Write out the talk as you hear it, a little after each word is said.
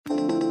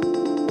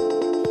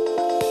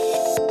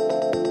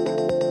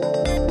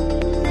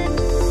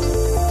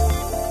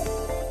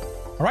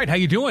right, how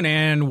you doing?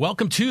 And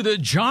welcome to the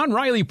John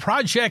Riley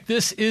Project.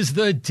 This is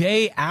the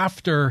day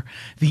after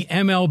the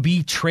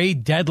MLB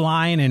trade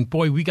deadline, and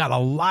boy, we got a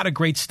lot of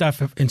great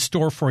stuff in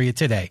store for you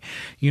today.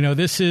 You know,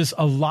 this is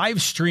a live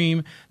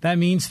stream. That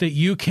means that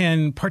you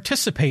can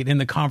participate in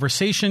the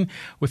conversation.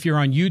 If you're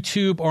on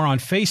YouTube or on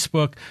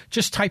Facebook,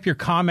 just type your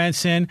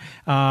comments in.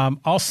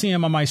 I'll see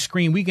them on my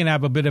screen. We can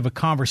have a bit of a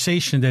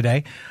conversation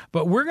today,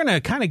 but we're going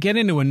to kind of get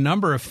into a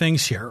number of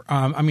things here.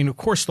 Of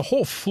course, the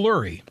whole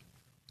flurry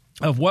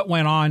of what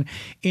went on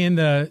in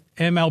the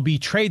MLB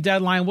trade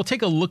deadline. We'll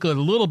take a look at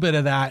a little bit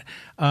of that,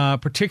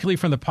 particularly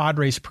from the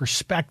Padres'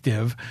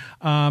 perspective.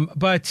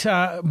 But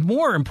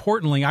more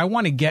importantly, I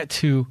want to get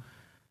to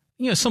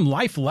some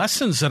life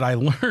lessons that I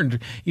learned.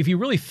 If you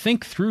really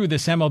think through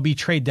this MLB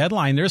trade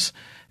deadline,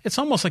 it's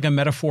almost like a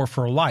metaphor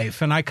for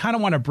life. And I kind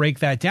of want to break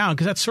that down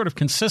because that's sort of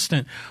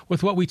consistent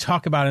with what we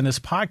talk about in this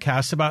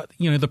podcast about,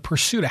 the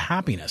pursuit of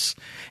happiness.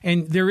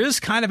 And there is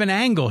kind of an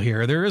angle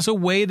here. There is a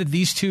way that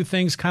these two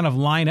things kind of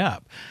line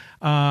up.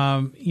 The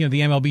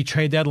MLB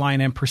trade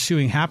deadline and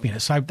pursuing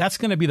happiness. That's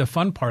going to be the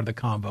fun part of the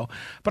combo.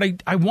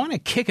 But I want to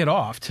kick it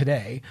off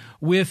today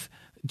with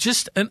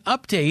just an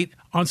update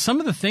on some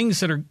of the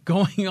things that are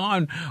going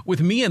on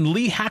with me and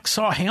Lee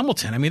Hacksaw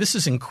Hamilton. I mean, this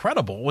is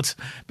incredible what's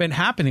been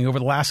happening over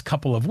the last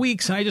couple of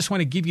weeks, and I just want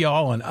to give you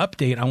all an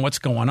update on what's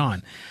going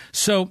on.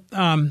 So,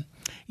 it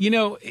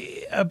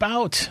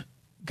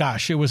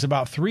was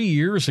about 3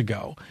 years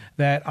ago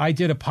that I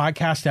did a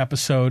podcast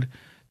episode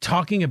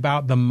talking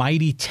about the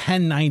mighty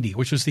 1090,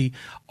 which was the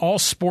all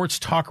sports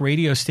talk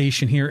radio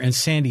station here in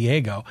San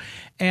Diego.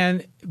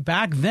 And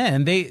back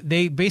then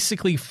they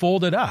basically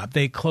folded up,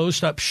 they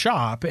closed up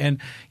shop,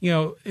 and,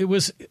 it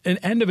was an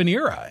end of an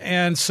era.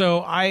 And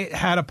so I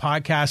had a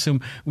podcast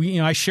and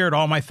I shared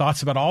all my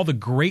thoughts about all the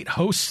great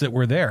hosts that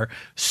were there,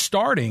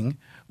 starting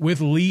with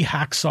Lee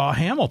Hacksaw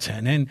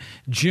Hamilton and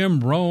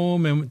Jim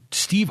Rome and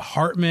Steve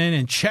Hartman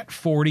and Chet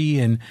Forte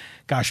and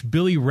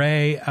Billy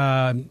Ray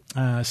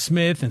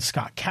Smith and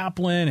Scott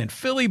Kaplan and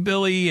Philly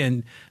Billy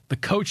and the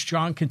coach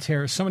John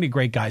Quintero, so many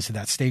great guys at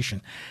that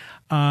station.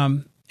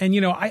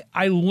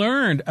 I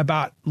learned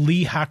about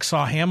Lee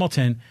Hacksaw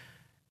Hamilton,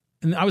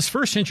 and I was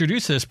first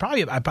introduced to this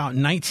probably about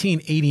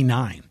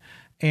 1989.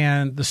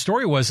 And the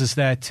story is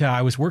that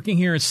I was working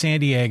here in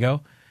San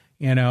Diego.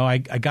 I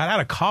got out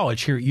of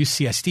college here at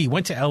UCSD,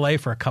 went to LA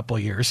for a couple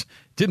of years,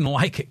 didn't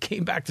like it,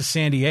 came back to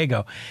San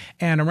Diego.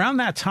 And around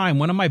that time,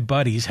 one of my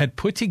buddies had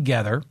put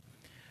together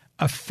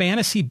a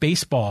fantasy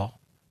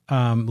baseball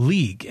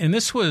league. And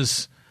this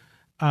was,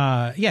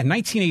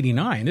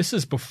 1989. This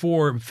is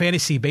before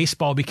fantasy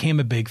baseball became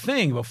a big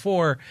thing,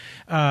 before,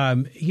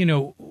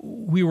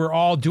 we were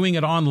all doing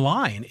it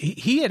online.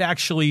 He had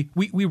actually,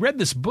 we read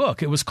this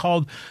book. It was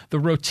called The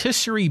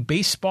Rotisserie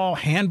Baseball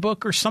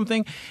Handbook or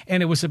something.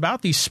 And it was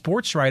about these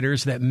sports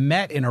writers that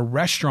met in a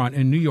restaurant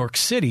in New York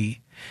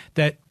City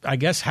that I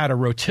guess had a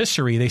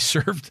rotisserie. They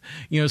served,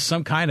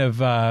 some kind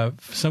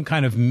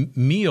of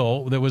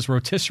meal that was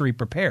rotisserie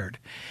prepared.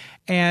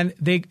 And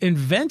they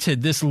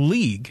invented this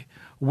league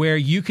where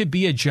you could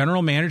be a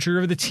general manager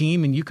of the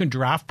team and you can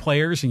draft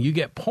players and you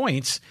get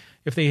points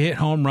if they hit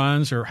home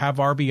runs or have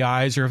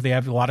RBIs or if they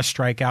have a lot of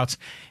strikeouts.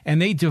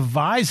 And they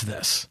devised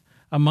this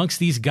amongst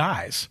these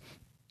guys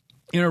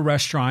in a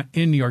restaurant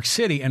in New York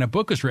City, and a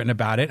book was written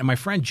about it. And my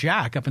friend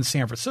Jack up in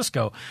San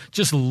Francisco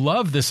just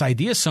loved this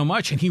idea so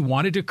much, and he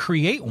wanted to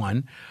create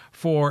one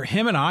for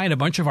him and I and a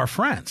bunch of our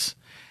friends.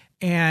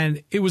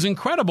 And it was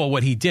incredible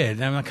what he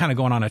did. I'm kind of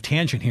going on a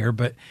tangent here,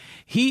 but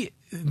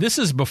this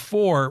is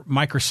before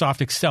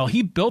Microsoft Excel.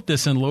 He built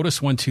this in Lotus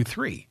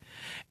 1-2-3.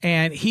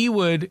 And he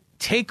would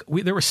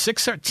there were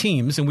 6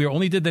 teams, and we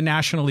only did the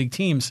National League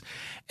teams.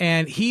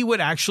 And he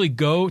would actually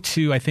go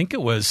to, I think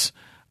it was,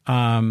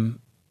 I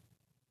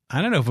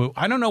don't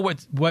know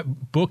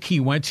what book he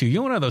went to.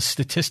 One of those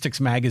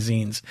statistics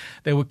magazines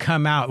that would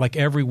come out like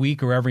every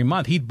week or every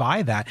month. He'd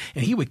buy that,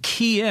 and he would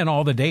key in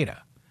all the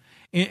data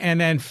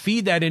and then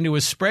feed that into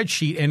his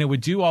spreadsheet, and it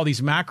would do all these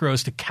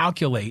macros to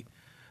calculate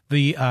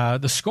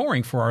the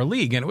scoring for our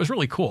league. And it was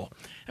really cool.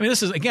 I mean,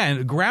 this is,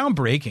 again,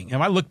 groundbreaking.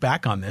 And I look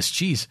back on this,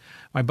 geez,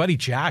 my buddy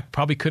Jack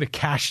probably could have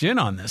cashed in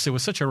on this. It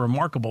was such a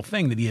remarkable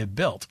thing that he had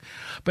built.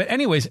 But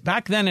anyways,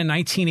 back then in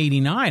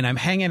 1989, I'm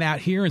hanging out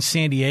here in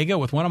San Diego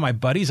with one of my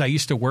buddies I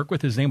used to work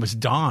with. His name was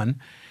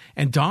Don.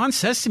 And Don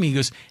says to me, he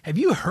goes, "Have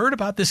you heard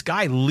about this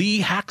guy,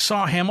 Lee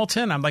Hacksaw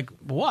Hamilton?" I'm like,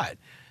 "What?"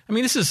 I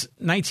mean, this is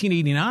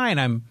 1989.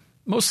 I'm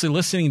mostly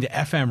listening to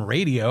FM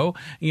radio,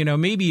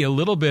 maybe a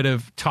little bit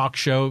of talk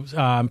shows,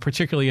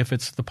 particularly if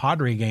it's the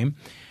Padre game.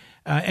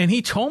 And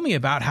he told me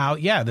about how,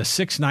 the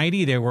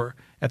 690,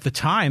 at the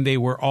time, they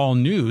were all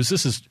news.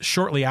 This is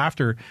shortly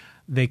after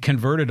they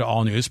converted to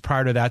all news.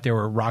 Prior to that, they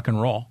were rock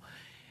and roll.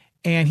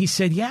 And he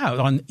said,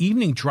 on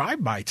evening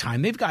drive-by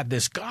time, they've got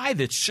this guy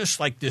that's just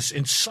like this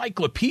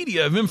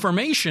encyclopedia of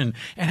information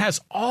and has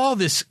all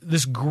this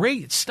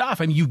great stuff.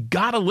 I mean, you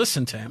got to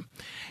listen to him.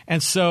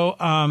 And so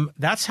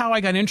that's how I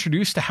got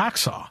introduced to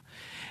Hacksaw.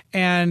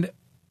 And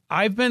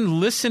I've been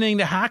listening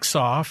to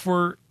Hacksaw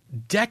for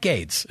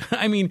decades.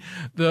 I mean,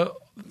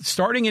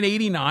 starting in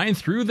 89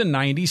 through the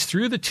 90s,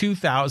 through the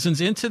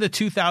 2000s, into the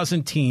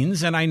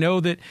 2010s. And I know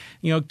that,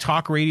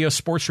 talk radio,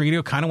 sports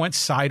radio kind of went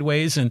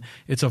sideways, and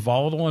it's a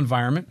volatile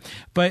environment,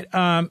 but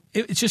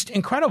it's just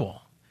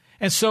incredible.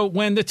 And so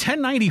when the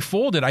 1090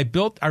 folded, I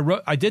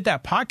did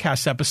that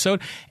podcast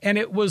episode, and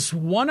it was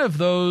one of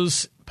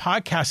those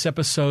podcast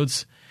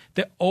episodes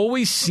that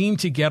always seemed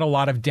to get a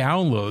lot of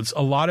downloads,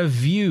 a lot of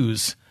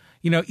views,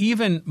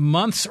 even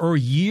months or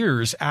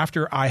years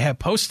after I had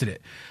posted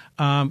it.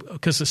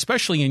 Because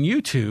especially in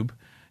YouTube,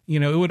 it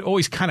would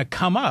always kind of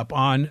come up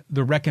on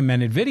the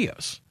recommended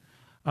videos.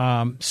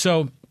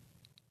 So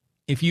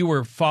if you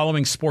were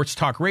following sports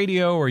talk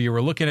radio, or you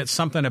were looking at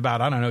something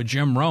about, I don't know,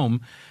 Jim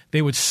Rome,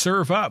 they would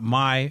serve up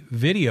my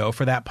video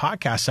for that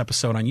podcast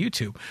episode on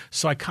YouTube.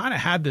 So I kind of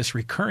had this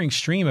recurring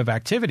stream of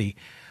activity.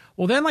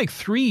 Well, then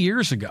 3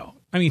 years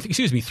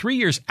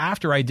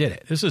after I did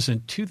it, this was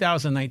in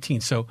 2019.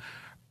 So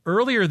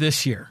earlier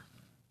this year,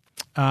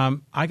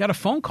 I got a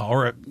phone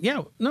call, it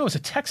was a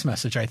text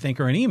message, I think,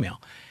 or an email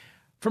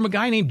from a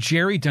guy named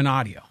Jerry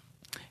Donadio.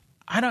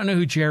 I don't know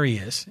who Jerry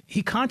is.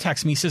 He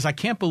contacts me. He says, I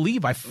can't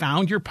believe I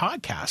found your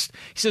podcast.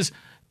 He says,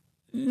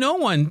 no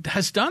one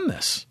has done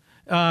this.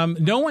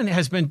 No one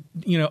has been,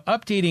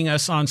 updating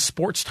us on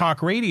sports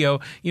talk radio.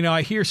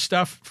 I hear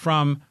stuff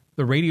from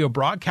the radio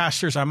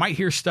broadcasters. I might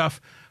hear stuff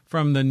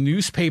from the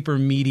newspaper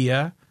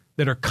media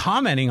that are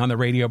commenting on the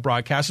radio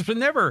broadcasters, but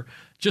never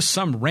just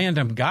some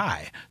random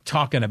guy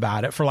talking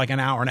about it for an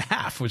hour and a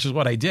half, which is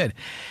what I did.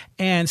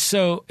 And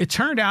so it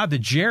turned out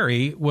that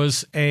Jerry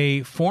was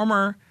a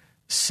former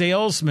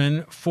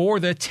salesman for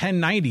the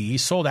 1090. He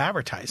sold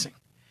advertising.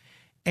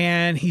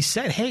 And he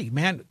said, hey,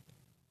 man,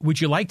 would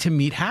you like to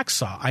meet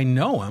Hacksaw? I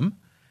know him,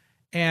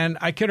 and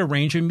I could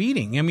arrange a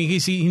meeting. I mean,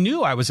 he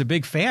knew I was a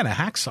big fan of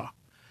Hacksaw.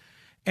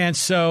 And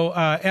so,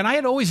 and I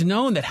had always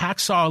known that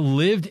Hacksaw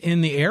lived in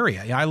the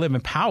area. I live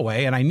in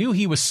Poway, and I knew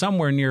he was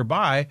somewhere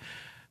nearby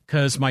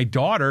because my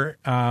daughter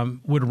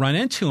would run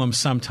into him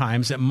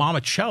sometimes at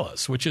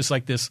Mamacella's, which is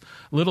this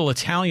little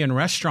Italian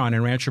restaurant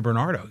in Rancho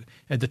Bernardo.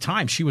 At the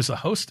time, she was the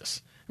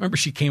hostess. I remember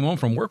she came home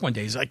from work one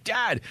day. He's like,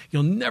 Dad,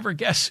 you'll never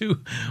guess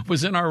who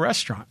was in our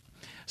restaurant.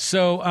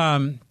 So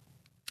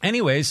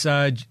anyways,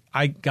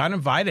 I got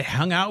invited,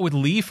 hung out with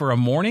Lee for a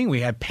morning.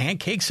 We had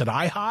pancakes at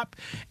IHOP,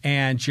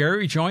 and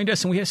Jerry joined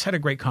us, and we just had a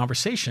great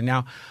conversation.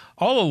 Now,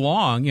 all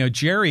along,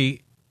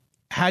 Jerry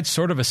had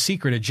sort of a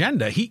secret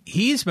agenda.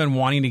 He's been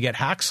wanting to get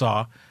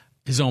Hacksaw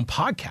his own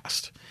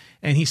podcast.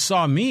 And he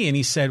saw me, and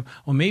he said,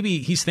 well, maybe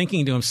he's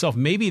thinking to himself,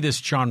 maybe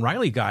this John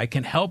Riley guy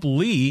can help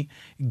Lee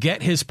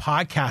get his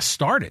podcast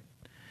started.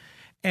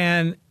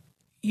 And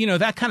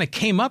that kind of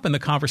came up in the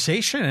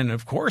conversation, and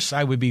of course,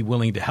 I would be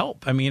willing to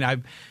help. I mean,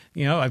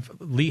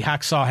 Lee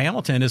Hacksaw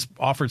Hamilton has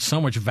offered so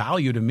much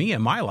value to me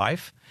in my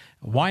life.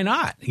 Why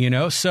not?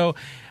 So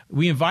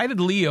we invited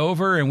Lee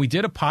over, and we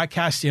did a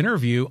podcast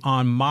interview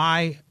on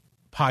my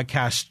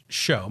podcast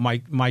show,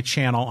 my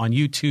channel on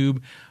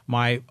YouTube,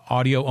 my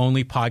audio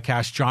only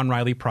podcast, John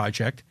Riley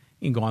Project.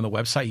 You can go on the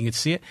website, you can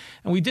see it.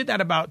 And we did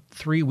that about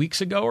 3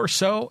 weeks ago or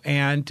so,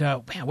 and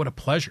man, what a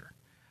pleasure.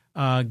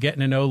 Getting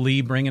to know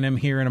Lee, bringing him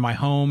here into my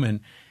home,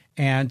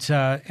 and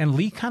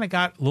Lee kind of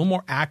got a little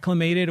more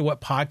acclimated to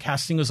what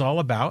podcasting was all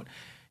about,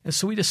 and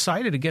so we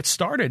decided to get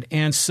started.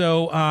 And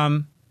so,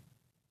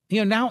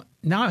 now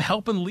I'm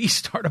helping Lee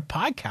start a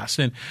podcast.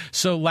 And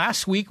so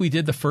last week we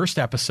did the first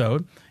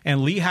episode,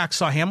 and Lee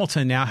Hacksaw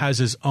Hamilton now has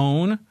his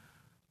own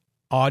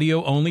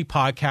audio only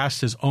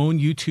podcast, his own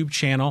YouTube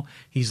channel.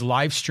 He's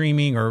live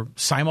streaming or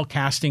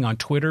simulcasting on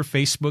Twitter,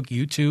 Facebook,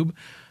 YouTube.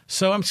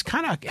 So I'm just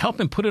kind of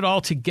helping put it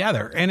all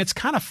together. And it's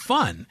kind of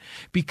fun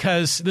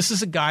because this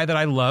is a guy that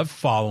I love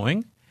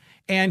following.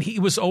 And he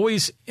was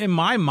always, in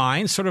my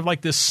mind, sort of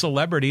like this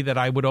celebrity that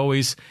I would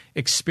always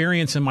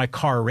experience in my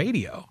car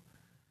radio.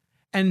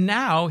 And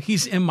now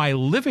he's in my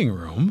living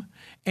room,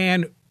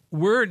 and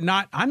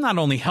I'm not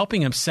only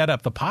helping him set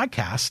up the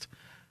podcast,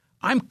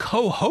 I'm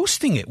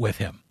co-hosting it with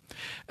him.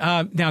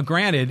 Now,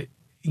 granted,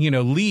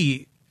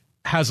 Lee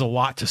has a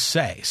lot to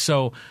say.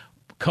 So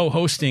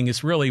co-hosting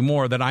is really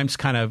more that I'm just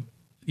kind of,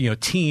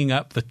 teeing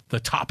up the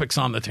topics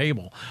on the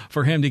table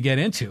for him to get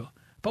into.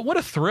 But what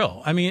a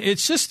thrill. I mean,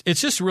 it's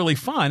just really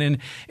fun. And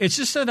it's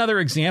just another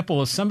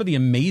example of some of the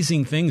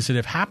amazing things that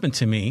have happened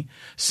to me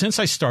since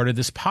I started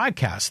this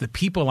podcast. The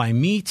people I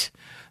meet,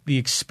 the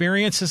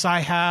experiences I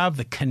have,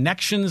 the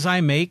connections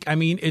I make. I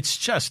mean, it's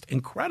just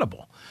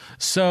incredible.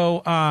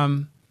 So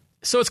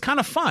it's kind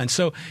of fun.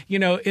 So,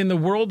 in the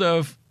world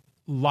of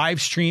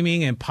live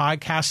streaming and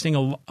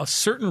podcasting, a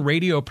certain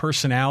radio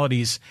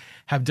personalities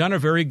have done a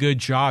very good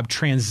job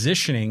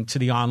transitioning to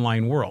the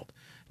online world.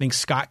 I think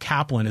Scott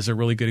Kaplan is a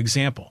really good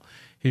example.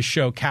 His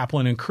show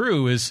Kaplan and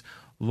Crew is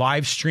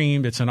live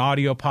streamed. It's an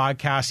audio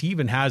podcast. He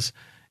even has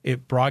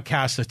it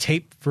broadcast, a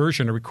tape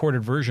version, a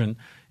recorded version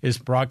is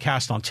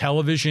broadcast on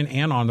television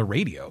and on the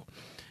radio.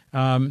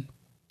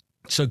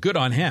 So good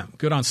on him.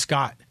 Good on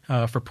Scott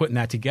for putting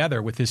that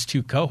together with his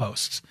two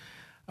co-hosts.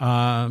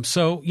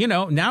 So,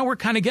 now we're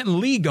kind of getting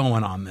Lee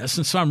going on this.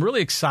 And so I'm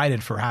really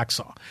excited for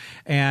Hacksaw.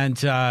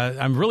 And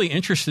I'm really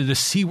interested to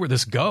see where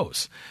this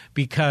goes,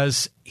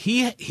 because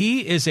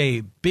he is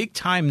a big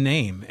time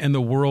name in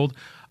the world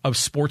of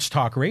sports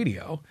talk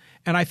radio.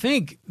 And I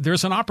think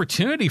there's an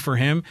opportunity for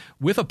him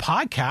with a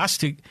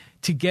podcast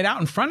to get out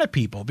in front of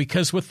people,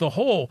 because with the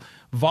whole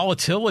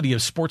volatility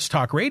of sports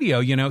talk radio,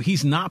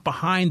 he's not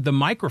behind the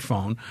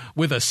microphone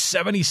with a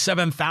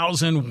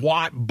 77,000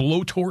 watt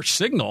blowtorch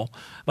signal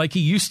like he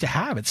used to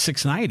have at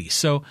 690.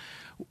 So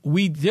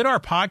we did our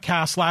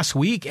podcast last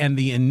week, and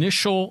the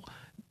initial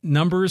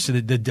numbers,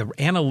 the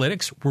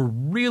analytics were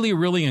really,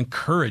 really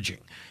encouraging.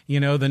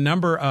 The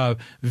number of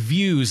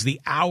views, the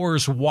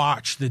hours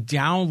watched, the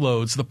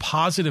downloads, the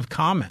positive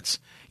comments.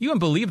 You wouldn't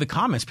believe the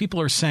comments.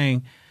 People are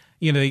saying,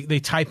 they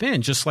type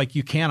in just like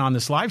you can on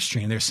this live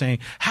stream. They're saying,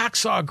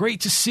 Hacksaw, great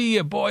to see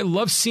you, boy.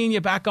 Love seeing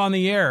you back on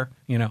the air.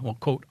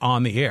 Quote,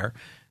 on the air,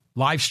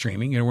 live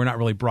streaming. We're not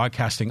really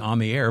broadcasting on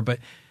the air, but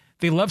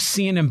they love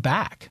seeing him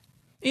back.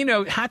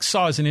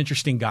 Hacksaw is an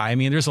interesting guy. I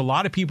mean, there's a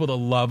lot of people that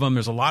love him.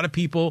 There's a lot of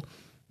people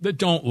that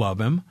don't love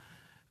him.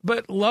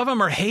 But love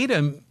him or hate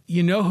him,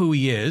 you know who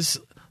he is.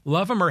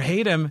 Love him or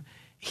hate him,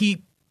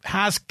 he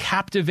has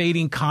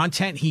captivating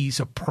content. He's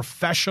a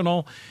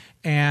professional.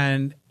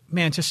 And,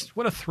 man, just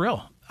what a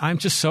thrill. I'm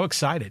just so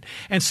excited.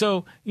 And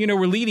so,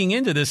 we're leading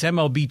into this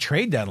MLB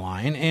trade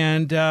deadline.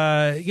 And,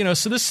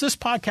 so this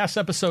podcast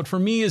episode for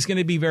me is going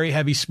to be very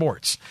heavy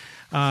sports.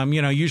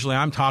 Usually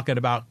I'm talking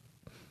about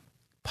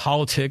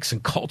politics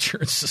and culture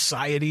and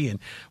society, and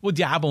we'll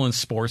dabble in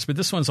sports, but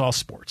this one's all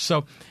sports.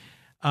 So,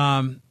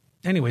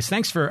 anyways,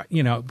 thanks for,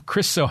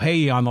 Chris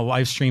Sohei on the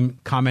live stream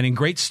commenting.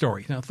 Great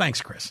story.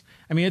 Thanks, Chris.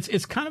 I mean,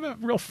 it's kind of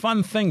a real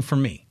fun thing for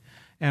me.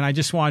 And I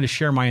just wanted to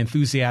share my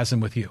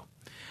enthusiasm with you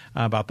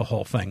about the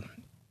whole thing.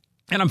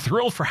 And I'm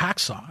thrilled for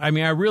Hacksaw. I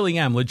mean, I really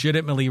am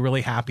legitimately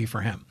really happy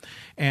for him.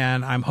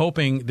 And I'm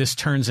hoping this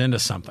turns into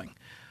something.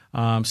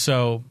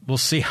 So we'll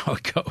see how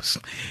it goes.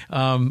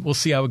 We'll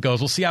see how it goes.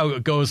 We'll see how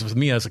it goes with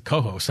me as a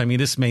co-host. I mean,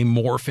 this may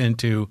morph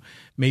into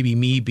maybe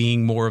me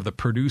being more of the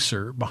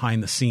producer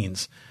behind the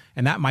scenes.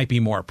 And that might be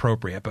more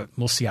appropriate, but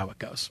we'll see how it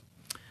goes.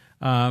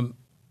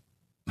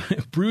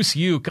 Bruce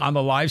Uke on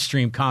the live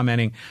stream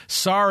commenting,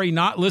 sorry,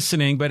 not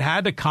listening, but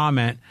had to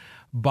comment.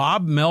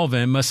 Bob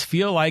Melvin must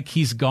feel like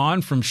he's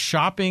gone from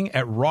shopping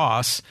at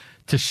Ross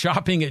to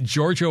shopping at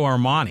Giorgio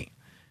Armani.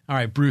 All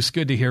right, Bruce,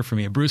 good to hear from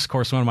you. Bruce, of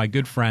course, one of my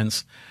good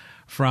friends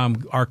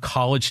from our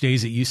college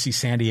days at UC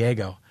San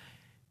Diego.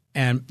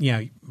 And,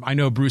 I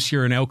know, Bruce,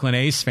 you're an Oakland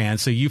A's fan,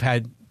 so you've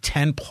had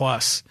 10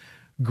 plus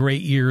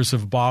great years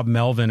of Bob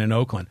Melvin in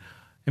Oakland.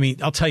 I mean,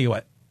 I'll tell you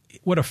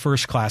what a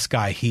first-class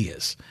guy he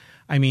is.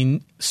 I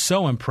mean,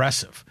 so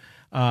impressive.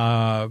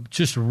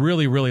 Just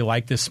really, really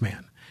like this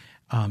man.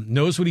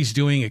 Knows what he's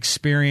doing,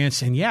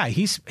 experience. And yeah,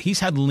 he's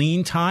had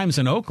lean times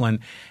in Oakland.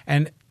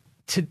 And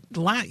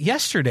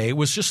yesterday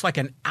was just like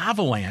an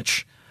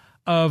avalanche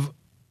of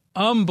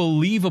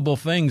unbelievable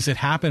things that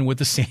happened with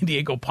the San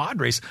Diego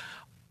Padres,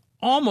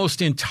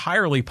 almost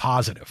entirely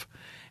positive.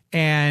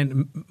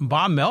 And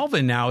Bob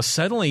Melvin now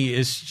suddenly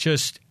is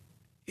just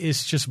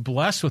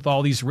blessed with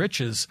all these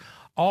riches,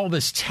 all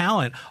this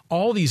talent,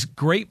 all these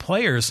great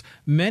players,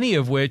 many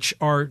of which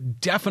are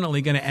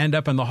definitely going to end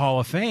up in the Hall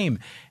of Fame.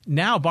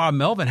 Now Bob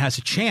Melvin has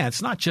a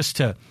chance not just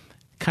to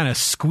kind of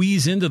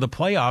squeeze into the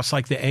playoffs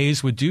like the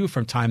A's would do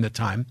from time to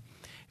time,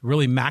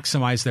 really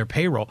maximize their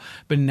payroll,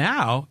 but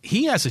now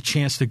he has a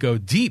chance to go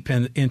deep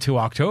into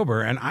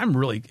October, and I'm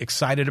really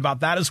excited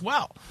about that as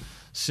well.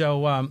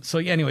 So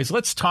anyways,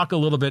 let's talk a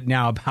little bit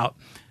now about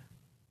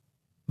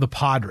the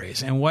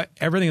Padres and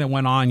everything that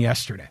went on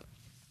yesterday.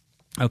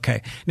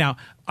 Okay. Now,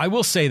 I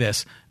will say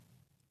this.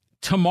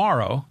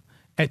 Tomorrow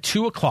at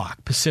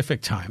 2:00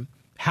 Pacific time,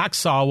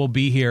 Hacksaw will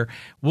be here.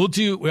 We're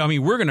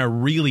going to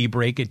really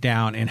break it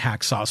down in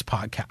Hacksaw's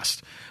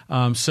podcast.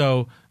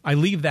 So I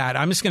leave that.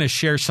 I'm just going to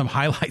share some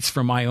highlights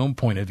from my own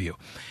point of view.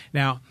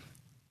 Now,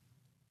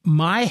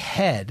 my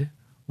head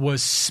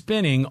was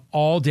spinning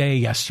all day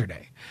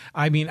yesterday.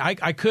 I mean,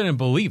 I couldn't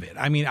believe it.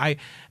 I mean,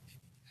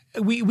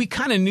 we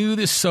kind of knew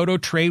this Soto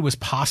trade was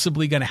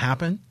possibly going to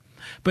happen,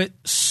 but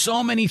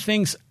so many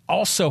things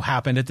also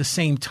happened at the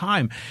same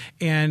time.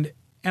 And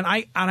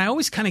I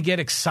always kind of get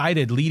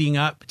excited leading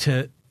up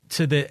to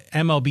the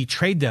MLB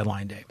trade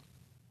deadline day,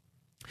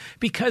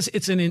 because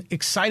it's an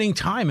exciting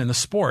time in the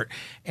sport,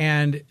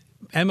 and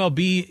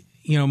MLB,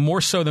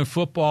 more so than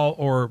football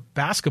or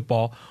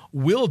basketball,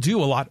 will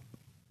do a lot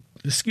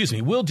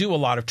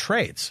of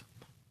trades.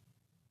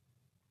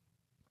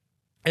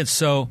 And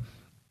so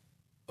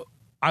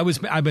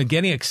I've been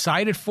getting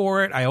excited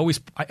for it.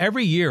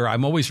 Every year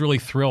I'm always really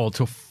thrilled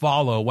to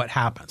follow what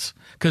happens,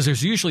 because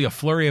there's usually a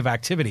flurry of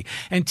activity,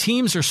 and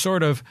teams are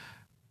sort of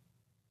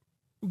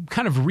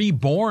kind of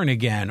reborn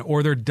again,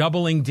 or they're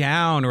doubling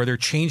down, or they're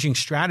changing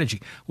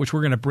strategy, which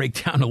we're going to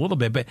break down a little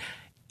bit. But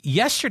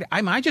yesterday,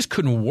 I just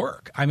couldn't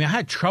work. I mean, I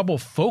had trouble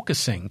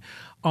focusing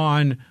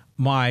on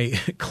my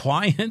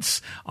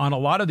clients, on a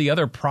lot of the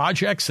other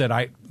projects that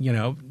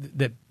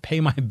that pay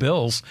my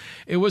bills.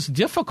 It was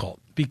difficult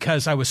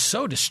because I was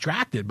so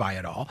distracted by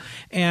it all.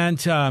 And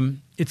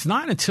it's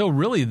not until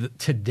really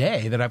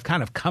today that I've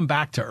kind of come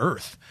back to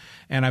earth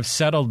and I've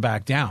settled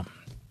back down.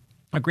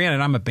 Now, granted,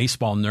 I'm a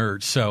baseball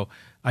nerd, so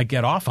I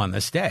get off on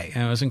this day,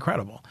 and it was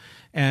incredible.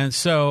 And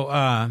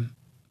so,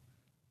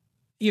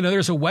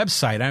 there's a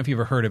website. I don't know if you've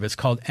ever heard of it. It's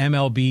called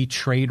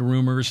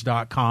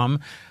MLBTradeRumors.com.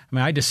 I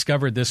mean, I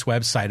discovered this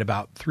website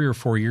about 3 or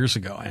 4 years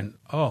ago, and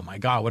oh my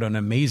God, what an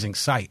amazing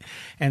site.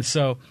 And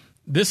so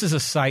this is a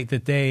site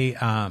that they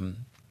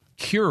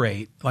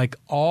curate like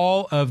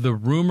all of the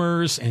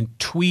rumors and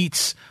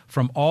tweets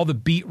from all the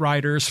beat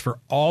writers for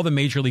all the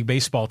Major League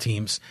Baseball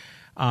teams.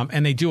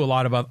 And they do a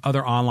lot of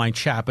other online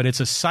chat, but it's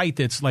a site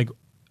that's like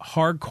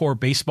hardcore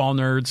baseball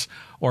nerds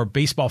or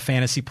baseball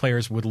fantasy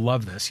players would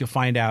love this. You'll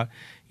find out,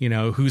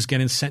 who's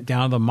getting sent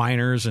down to the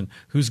minors and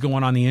who's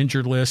going on the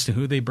injured list and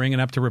who they bringing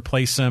up to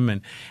replace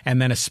them.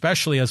 And then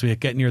especially as we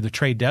get near the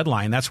trade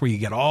deadline, that's where you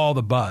get all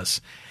the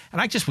buzz. And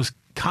I just was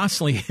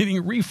constantly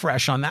hitting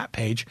refresh on that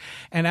page.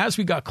 And as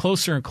we got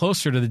closer and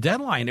closer to the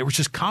deadline, there was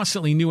just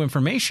constantly new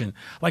information,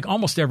 like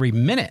almost every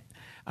minute.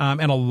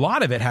 And a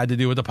lot of it had to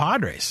do with the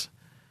Padres.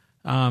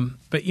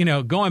 But,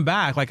 going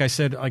back, like I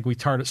said, like we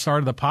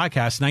started the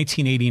podcast,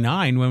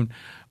 1989, when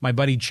my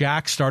buddy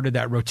Jack started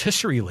that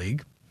rotisserie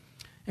league.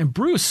 And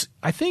Bruce,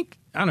 I don't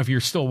know if you're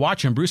still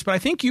watching, Bruce, but I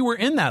think you were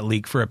in that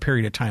league for a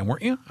period of time,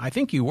 weren't you? I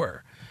think you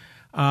were.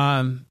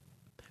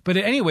 But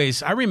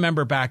anyways, I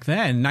remember back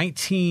then,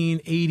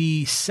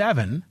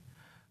 1987,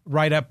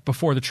 right up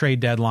before the trade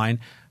deadline,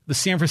 the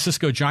San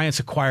Francisco Giants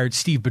acquired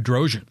Steve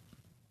Bedrosian.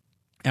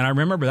 And I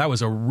remember that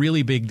was a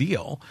really big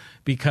deal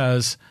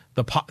because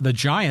the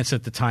Giants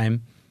at the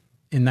time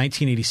in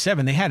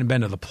 1987, they hadn't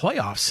been to the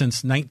playoffs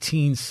since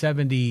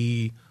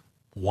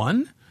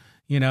 1971.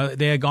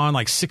 They had gone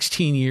like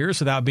 16 years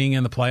without being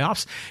in the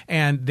playoffs,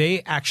 and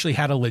they actually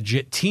had a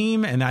legit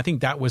team. And I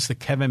think that was the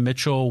Kevin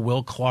Mitchell,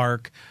 Will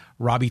Clark,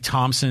 Robbie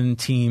Thompson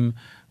team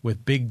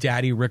with Big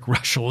Daddy Rick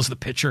Russell as the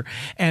pitcher.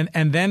 And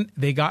then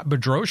they got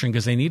Bedrosian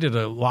because they needed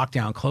a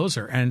lockdown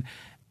closer. And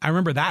I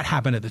remember that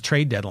happened at the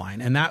trade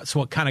deadline, and that's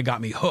what kind of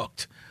got me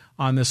hooked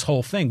on this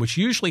whole thing, which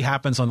usually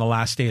happens on the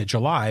last day of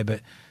July,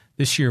 but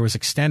this year was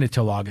extended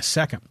till August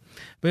 2nd.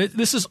 But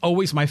this is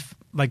always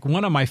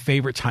one of my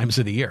favorite times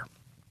of the year.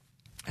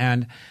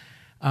 And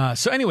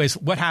so anyways,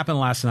 what happened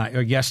last night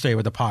or yesterday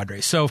with the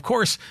Padres? So, of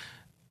course,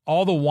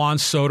 all the Juan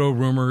Soto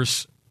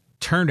rumors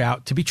turned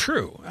out to be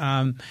true.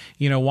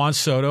 Juan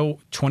Soto,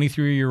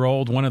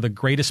 23-year-old, one of the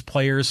greatest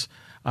players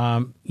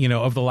of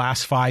the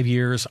last 5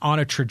 years, on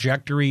a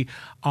trajectory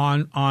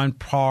on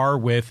par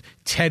with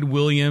Ted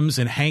Williams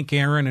and Hank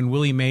Aaron and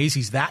Willie Mays.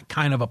 He's that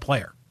kind of a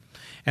player.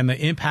 And the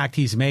impact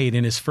he's made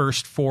in his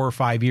first 4 or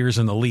 5 years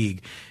in the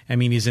league. I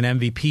mean, he's an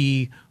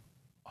MVP,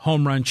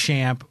 home run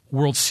champ,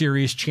 World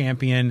Series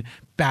champion,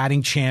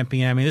 batting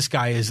champion. I mean, this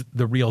guy is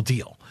the real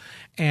deal.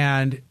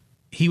 And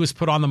he was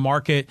put on the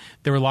market.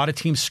 There were a lot of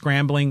teams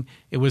scrambling.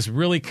 It was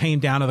really came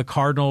down to the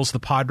Cardinals, the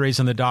Padres,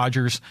 and the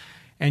Dodgers.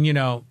 And,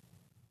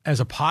 as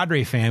a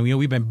Padre fan,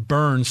 we've been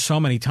burned so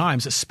many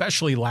times,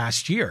 especially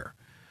last year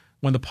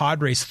when the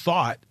Padres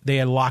thought they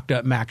had locked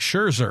up Max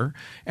Scherzer.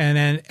 And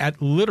then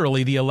at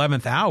literally the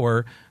 11th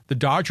hour, the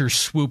Dodgers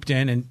swooped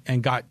in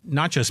and got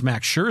not just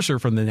Max Scherzer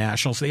from the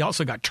Nationals, they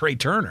also got Trey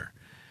Turner.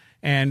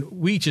 And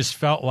we just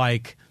felt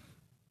like,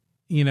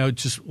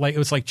 just like it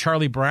was like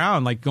Charlie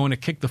Brown, like going to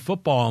kick the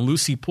football and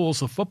Lucy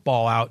pulls the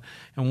football out.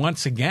 And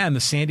once again,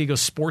 the San Diego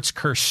sports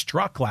curse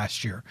struck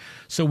last year.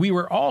 So we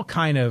were all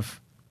kind of,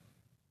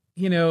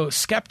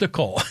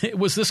 skeptical.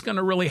 Was this going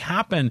to really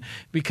happen?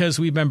 Because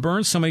we've been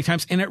burned so many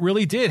times, and it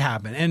really did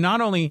happen. And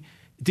not only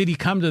did he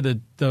come to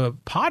the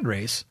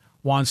Padres,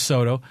 Juan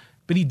Soto,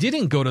 but he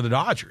didn't go to the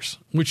Dodgers,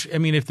 which, I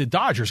mean, if the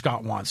Dodgers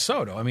got Juan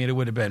Soto, I mean, it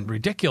would have been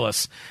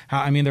ridiculous.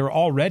 I mean, they were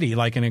already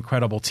like an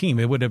incredible team.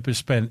 It would have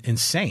just been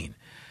insane.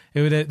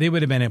 They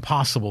would have been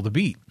impossible to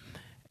beat.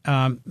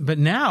 But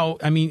now,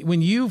 I mean,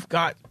 when you've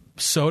got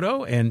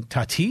Soto and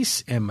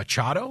Tatis and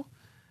Machado,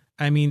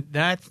 I mean,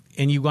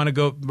 and you want to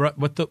go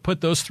put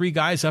those three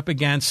guys up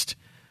against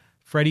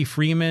Freddie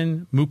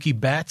Freeman, Mookie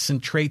Betts,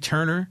 and Trey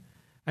Turner.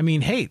 I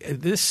mean, hey,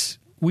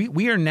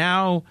 we are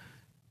now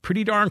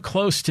pretty darn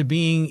close to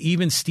being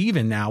even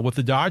Steven now with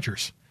the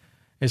Dodgers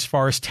as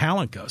far as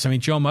talent goes. I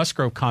mean, Joe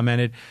Musgrove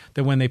commented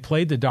that when they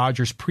played the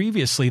Dodgers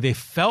previously, they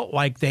felt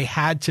like they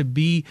had to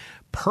be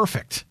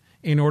perfect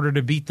in order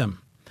to beat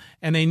them.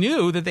 And they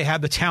knew that they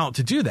had the talent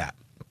to do that.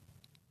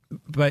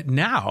 But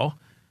now,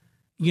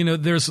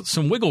 there's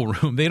some wiggle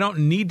room. They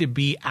don't need to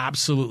be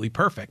absolutely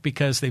perfect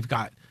because they've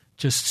got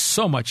just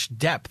so much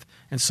depth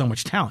and so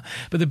much talent.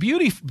 But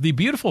the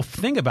beautiful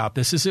thing about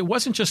this is it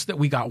wasn't just that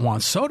we got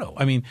Juan Soto.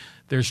 I mean,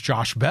 there's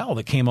Josh Bell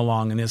that came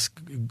along and is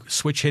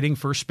switch hitting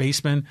first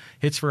baseman,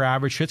 hits for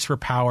average, hits for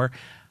power.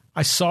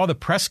 I saw the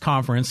press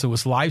conference that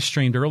was live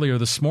streamed earlier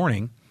this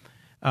morning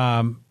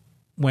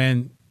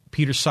when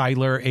Peter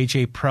Seidler,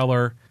 AJ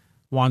Preller,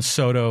 Juan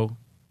Soto,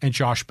 and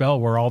Josh Bell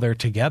were all there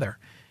together.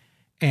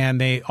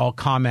 And they all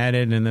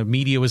commented, and the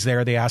media was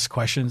there. They asked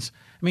questions.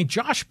 I mean,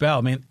 Josh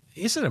Bell,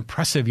 he's an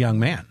impressive young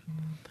man.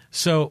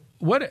 So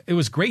it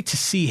was great to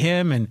see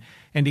him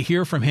and to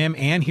hear from him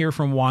and hear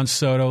from Juan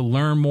Soto,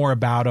 learn more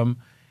about him.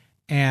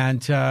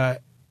 And,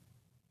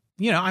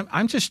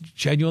 I'm just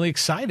genuinely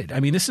excited. I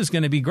mean, this is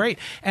going to be great.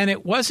 And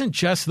it wasn't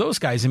just those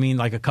guys. I mean,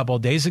 like a couple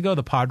of days ago,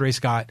 the Padres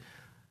got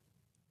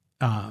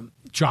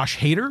Josh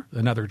Hader,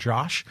 another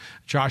Josh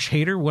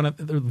Hader, one of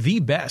the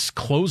best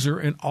closer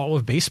in all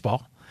of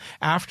baseball,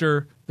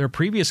 after their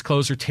previous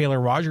closer, Taylor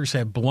Rogers,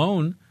 had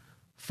blown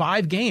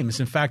 5 games.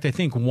 In fact, I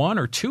think 1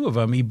 or 2 of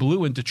them he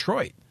blew in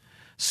Detroit.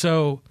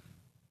 So,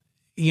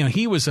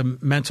 he was a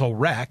mental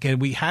wreck,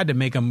 and we had to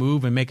make a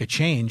move and make a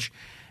change.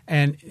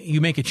 And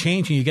you make a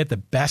change and you get the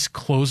best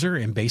closer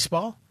in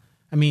baseball.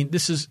 I mean,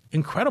 this is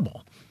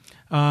incredible.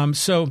 And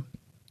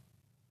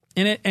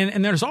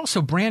there's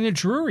also Brandon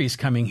Drury's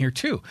coming here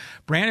too.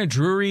 Brandon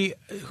Drury,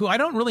 who I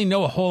don't really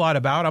know a whole lot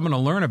about. I'm going to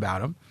learn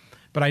about him,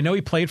 but I know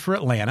he played for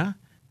Atlanta.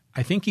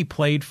 I think he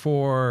played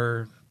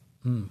for,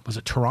 was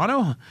it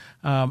Toronto?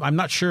 I'm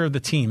not sure of the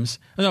teams.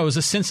 No, it was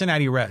the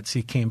Cincinnati Reds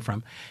he came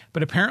from.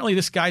 But apparently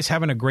this guy's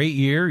having a great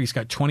year. He's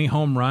got 20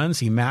 home runs.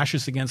 He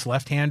mashes against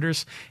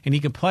left-handers, and he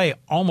can play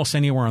almost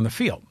anywhere on the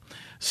field.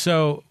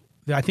 So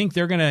I think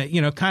they're going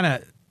to, kind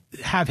of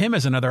have him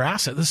as another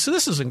asset. So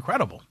this is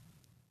incredible.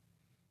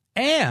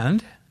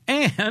 And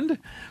Eric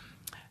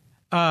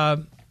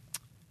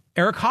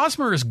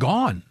Hosmer is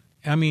gone.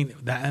 I mean,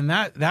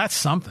 that's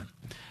something.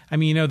 I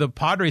mean, the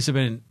Padres have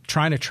been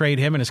trying to trade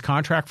him and his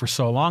contract for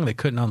so long they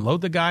couldn't unload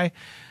the guy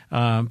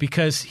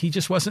because he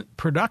just wasn't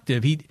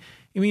productive.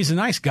 He's a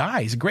nice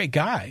guy. He's a great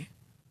guy.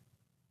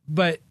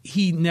 But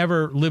he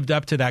never lived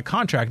up to that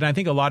contract. And I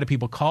think a lot of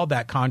people called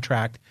that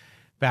contract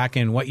back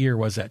in, what year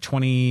was that,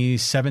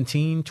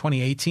 2017,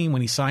 2018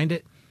 when he signed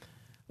it?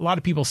 A lot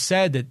of people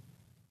said that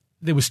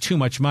there was too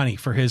much money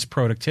for his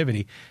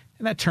productivity,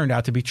 and that turned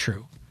out to be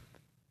true.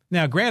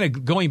 Now,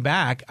 granted, going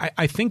back,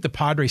 I think the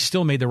Padres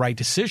still made the right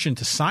decision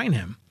to sign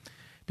him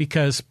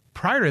because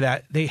prior to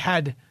that,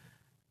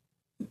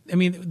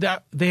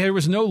 there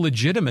was no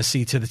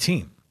legitimacy to the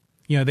team.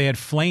 They had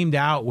flamed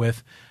out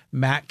with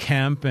Matt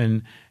Kemp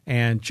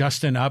and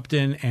Justin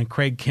Upton and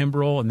Craig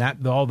Kimbrell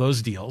and all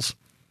those deals.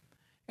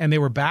 And they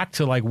were back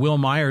to like Will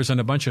Myers and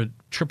a bunch of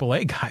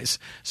AAA guys.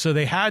 So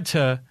they had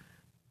to,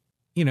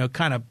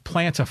 kind of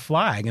plant a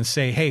flag and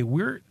say, hey,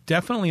 we're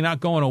definitely not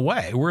going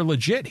away. We're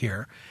legit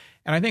here.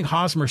 And I think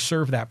Hosmer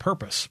served that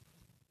purpose.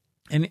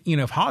 And,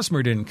 if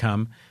Hosmer didn't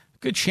come,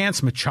 good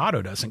chance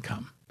Machado doesn't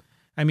come.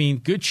 I mean,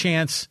 good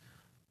chance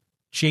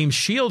James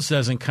Shields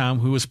doesn't come,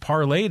 who was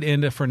parlayed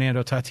into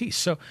Fernando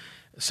Tatis.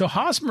 So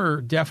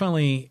Hosmer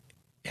definitely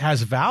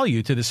has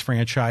value to this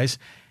franchise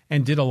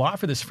and did a lot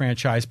for this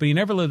franchise, but he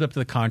never lived up to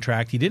the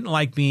contract. He didn't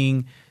like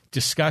being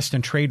discussed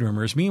in trade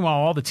rumors. Meanwhile,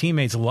 all the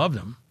teammates loved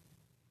him.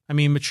 I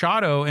mean,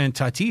 Machado and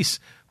Tatis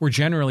were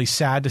generally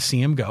sad to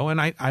see him go,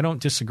 and I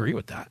don't disagree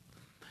with that.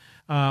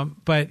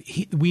 But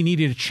we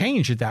needed a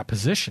change at that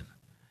position.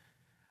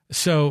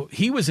 So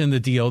he was in the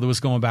deal that was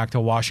going back to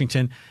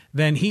Washington.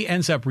 Then he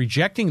ends up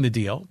rejecting the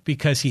deal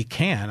because he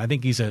can. I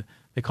think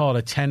they call it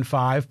a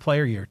 10-5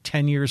 player. You're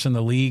 10 years in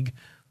the league,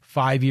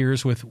 5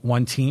 years with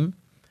one team.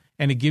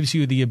 And it gives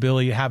you the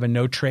ability to have a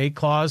no-trade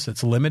clause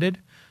that's limited.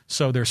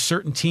 So there's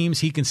certain teams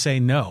he can say,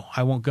 no,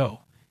 I won't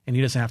go. And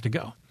he doesn't have to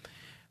go.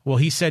 Well,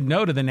 he said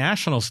no to the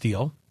Nationals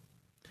deal.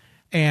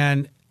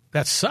 And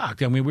that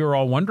sucked. I mean, we were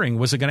all wondering,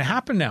 was it going to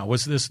happen now?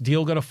 Was this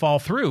deal going to fall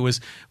through?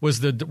 Were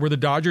the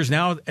Dodgers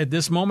now at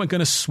this moment going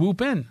to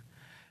swoop in?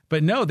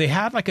 But no, they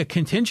had like a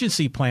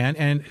contingency plan,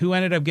 and who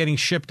ended up getting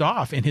shipped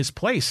off in his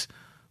place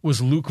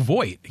was Luke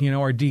Voit,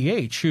 our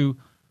DH, who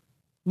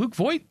Luke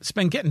Voigt's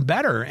been getting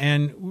better,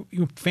 and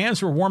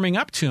fans were warming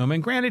up to him.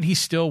 And granted, he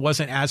still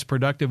wasn't as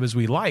productive as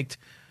we liked,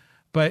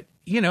 but,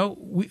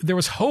 there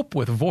was hope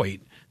with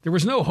Voit. There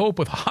was no hope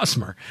with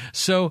Hosmer.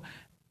 So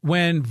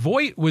when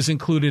Voit was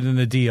included in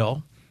the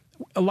deal,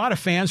 a lot of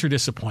fans were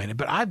disappointed,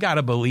 but I've got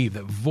to believe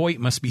that Voit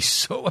must be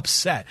so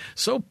upset,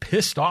 so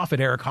pissed off at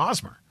Eric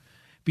Hosmer,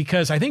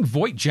 because I think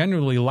Voit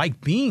generally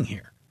liked being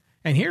here.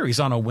 And here he's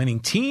on a winning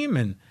team,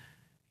 and,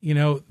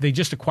 they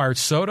just acquired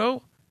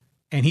Soto,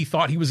 and he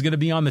thought he was going to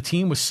be on the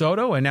team with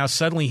Soto, and now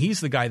suddenly he's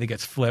the guy that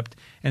gets flipped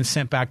and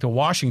sent back to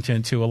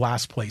Washington to a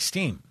last-place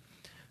team.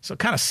 So it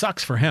kind of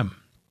sucks for him.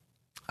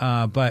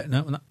 But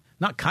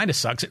not kind of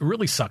sucks. It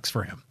really sucks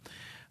for him.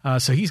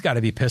 So he's got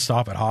to be pissed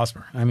off at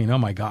Hosmer. I mean, oh,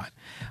 my God.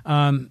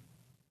 And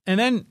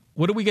then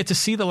what do we get to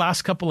see the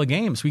last couple of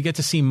games? We get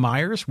to see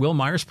Will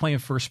Myers playing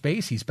first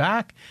base. He's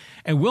back.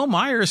 And Will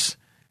Myers,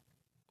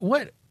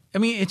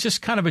 it's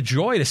just kind of a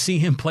joy to see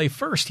him play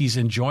first. He's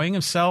enjoying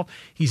himself.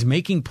 He's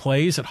making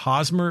plays that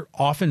Hosmer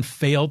often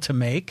failed to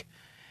make.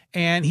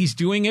 And he's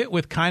doing it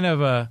with kind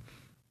of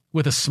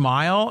with a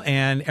smile,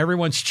 and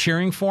everyone's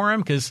cheering for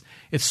him because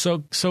it's so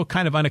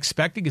kind of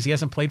unexpected because he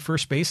hasn't played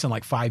first base in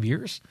like 5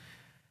 years.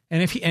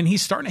 And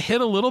he's starting to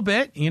hit a little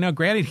bit,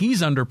 granted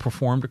he's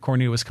underperformed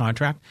according to his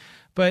contract,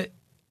 but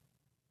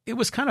it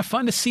was kind of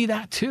fun to see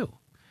that too.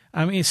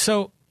 I mean,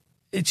 so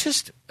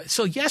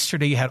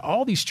yesterday you had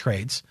all these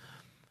trades,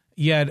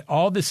 you had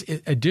all this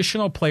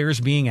additional players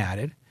being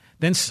added,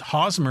 then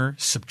Hosmer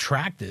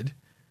subtracted,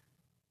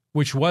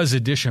 which was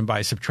addition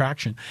by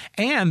subtraction.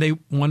 And they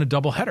won a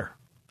doubleheader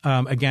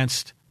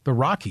against the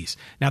Rockies.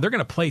 Now they're going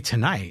to play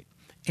tonight,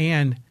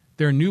 and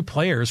their new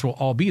players will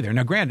all be there.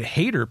 Now, granted,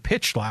 Hader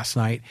pitched last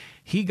night.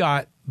 He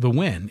got the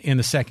win in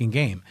the second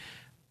game.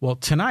 Well,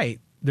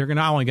 tonight, they're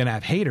not only going to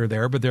have Hader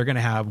there, but they're going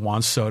to have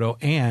Juan Soto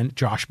and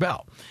Josh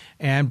Bell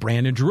and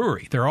Brandon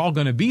Drury. They're all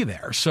going to be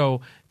there.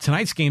 So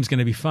tonight's game is going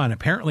to be fun.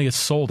 Apparently, it's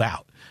sold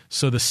out.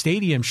 So the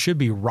stadium should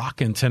be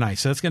rocking tonight.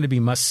 So that's going to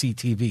be must-see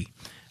TV.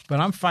 But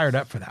I'm fired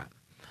up for that.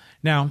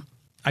 Now,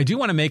 I do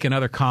want to make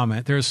another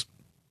comment.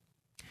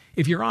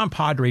 If you're on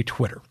Padre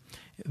Twitter,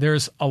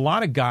 there's a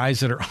lot of guys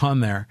that are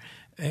on there.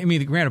 I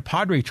mean, granted,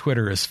 Padre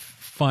Twitter is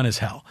fun as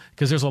hell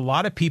because there's a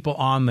lot of people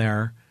on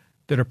there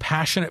that are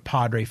passionate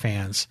Padre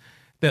fans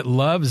that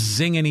love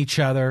zinging each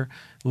other,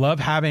 love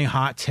having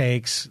hot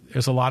takes.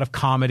 There's a lot of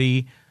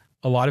comedy,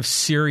 a lot of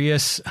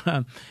serious,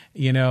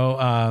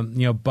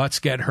 butts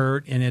get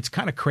hurt, and it's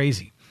kind of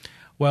crazy.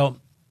 Well,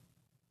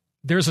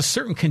 there's a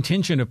certain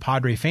contingent of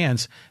Padre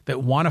fans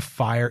that want to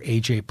fire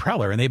A.J.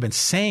 Preller, and they've been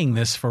saying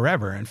this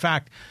forever. In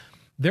fact,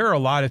 there are a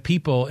lot of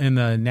people in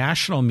the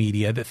national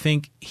media that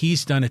think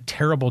he's done a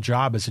terrible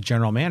job as a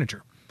general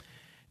manager.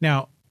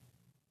 Now,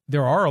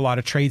 there are a lot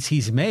of trades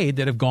he's made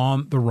that have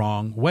gone the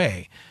wrong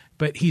way,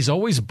 but he's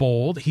always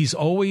bold. He's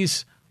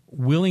always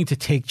willing to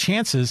take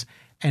chances.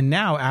 And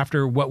now,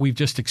 after what we've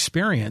just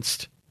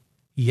experienced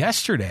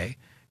yesterday,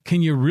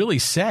 can you really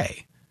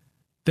say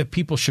that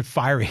people should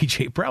fire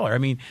A.J. Preller? I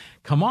mean,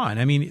 come on.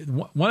 I mean,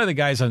 one of the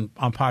guys on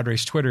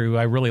Padres Twitter who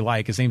I really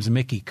like, his name's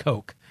Mickey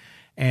Koch.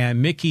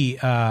 And Mickey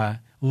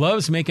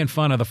loves making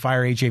fun of the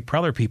fire A.J.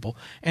 Preller people.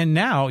 And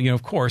now,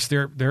 of course,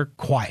 they're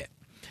quiet.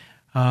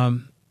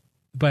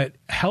 But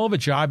hell of a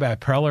job by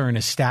Preller and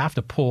his staff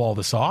to pull all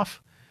this off,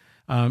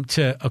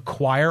 to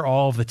acquire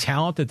all of the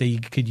talent that they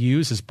could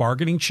use as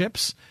bargaining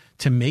chips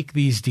to make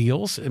these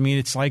deals. I mean,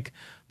 it's like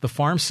the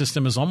farm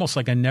system is almost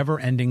like a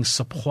never-ending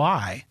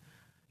supply.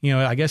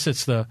 I guess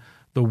it's the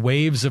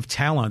waves of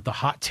talent, the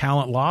hot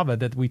talent lava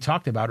that we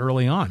talked about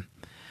early on.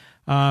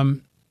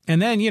 And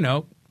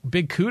then,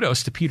 big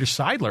kudos to Peter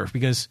Seidler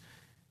because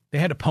they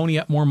had to pony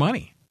up more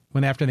money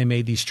after they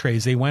made these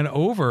trades. They went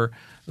over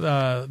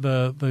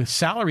the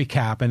salary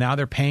cap, and now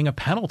they're paying a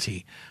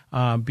penalty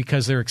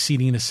because they're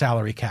exceeding the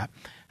salary cap.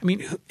 I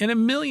mean, in a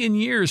million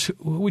years,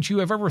 would you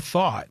have ever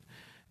thought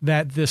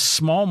that this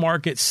small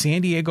market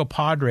San Diego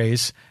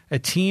Padres, a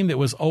team that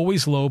was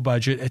always low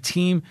budget, a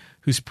team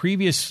whose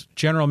previous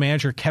general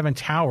manager, Kevin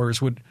Towers,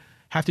 would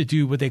have to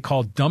do what they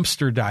call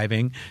dumpster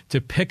diving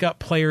to pick up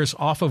players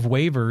off of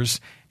waivers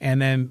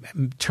and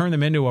then turn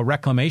them into a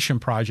reclamation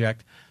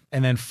project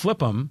and then flip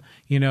them,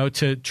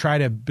 to try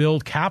to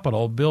build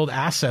capital, build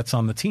assets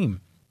on the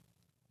team.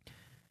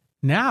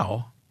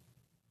 Now,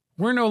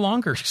 we're no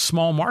longer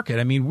small market.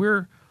 I mean,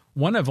 we're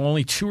one of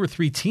only 2 or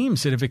 3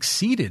 teams that have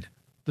exceeded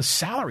the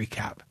salary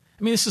cap.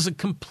 I mean, this is a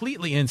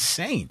completely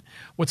insane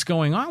what's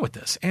going on with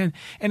this. And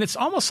it's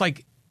almost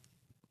like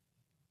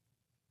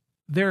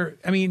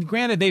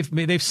granted,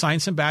 they've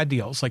signed some bad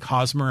deals like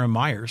Hosmer and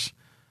Myers.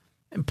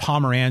 And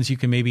Pomeranz, you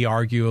can maybe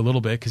argue a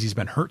little bit because he's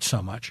been hurt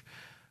so much.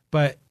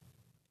 But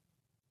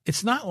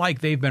it's not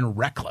like they've been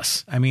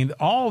reckless. I mean,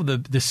 all of the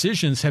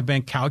decisions have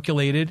been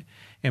calculated,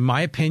 in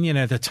my opinion,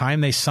 at the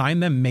time they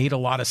signed them, made a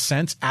lot of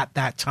sense at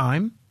that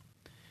time.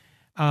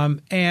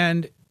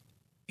 And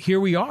here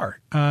we are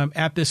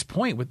at this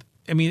point.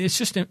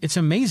 It's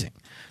amazing.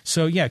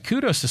 So, yeah,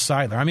 kudos to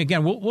Seidler. I mean,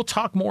 again, we'll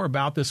talk more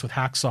about this with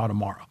Hacksaw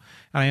tomorrow.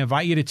 And I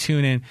invite you to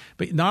tune in,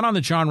 but not on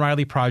the John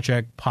Riley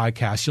Project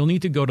podcast. You'll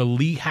need to go to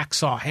Lee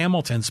Hacksaw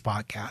Hamilton's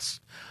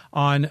podcast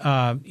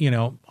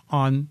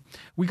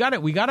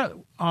we got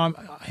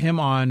him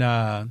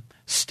on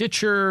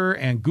Stitcher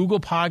and Google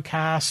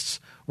Podcasts.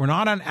 We're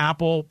not on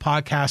Apple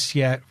Podcasts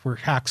yet for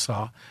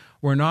Hacksaw.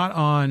 We're not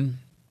on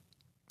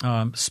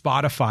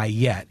Spotify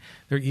yet.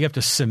 You have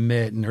to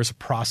submit, and there's a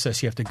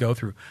process you have to go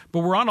through. But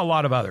we're on a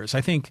lot of others.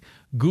 I think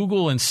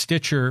Google and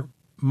Stitcher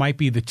might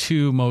be the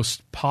 2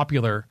 most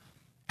popular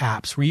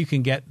apps where you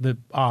can get the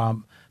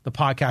podcast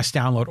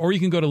download, or you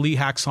can go to Lee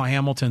Hacksaw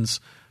Hamilton's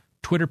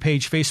Twitter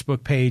page,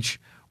 Facebook page,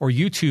 or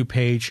YouTube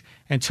page.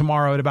 And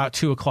tomorrow at about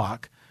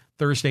 2:00,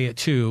 Thursday at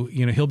 2,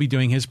 he'll be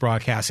doing his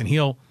broadcast, and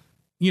he'll,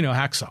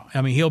 Hacksaw.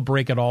 I mean, he'll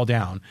break it all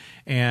down,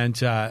 and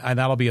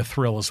that'll be a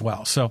thrill as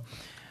well. So,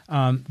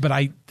 but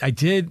I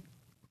did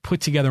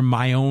put together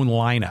my own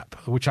lineup,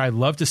 which I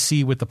love to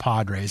see with the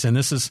Padres, and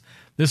this is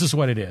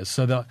what it is.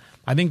 So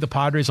I think the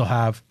Padres will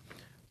have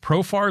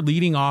Profar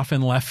leading off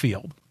in left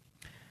field,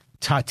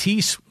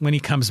 Tatis when he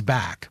comes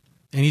back,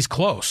 and he's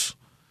close.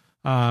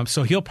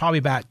 So he'll probably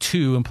bat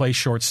 2 and play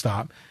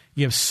shortstop.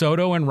 You have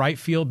Soto in right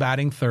field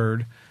batting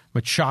 3rd,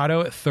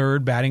 Machado at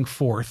 3rd batting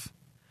 4th.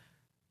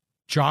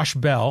 Josh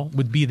Bell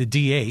would be the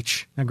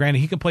DH. Now, granted,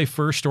 he can play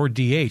first or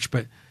DH,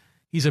 but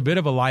he's a bit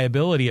of a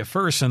liability at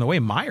first. And the way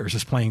Myers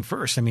is playing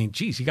first, I mean,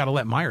 geez, you got to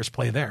let Myers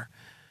play there.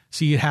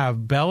 So you'd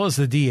have Bell as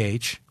the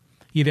DH.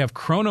 You'd have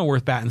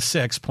Cronenworth batting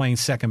 6th, playing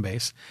second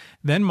base.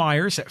 Then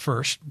Myers at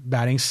first,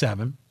 batting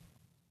 7.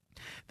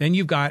 Then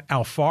you've got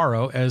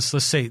Alfaro as,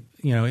 let's say,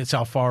 it's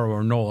Alfaro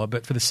or Nola,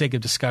 but for the sake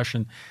of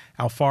discussion,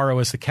 Alfaro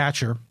as the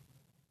catcher.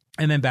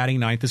 And then batting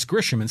ninth is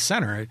Grisham in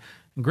center. And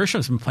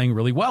Grisham's been playing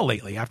really well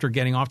lately after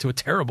getting off to a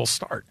terrible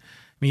start.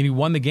 I mean, he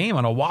won the game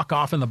on a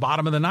walk-off in the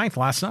bottom of the ninth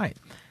last night.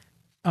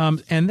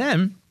 And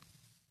then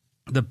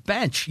the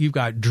bench, you've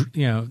got,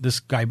 this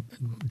guy,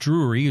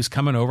 Drury, who's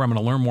coming over. I'm going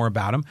to learn more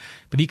about him.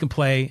 But he can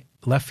play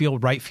left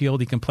field, right field.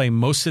 He can play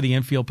most of the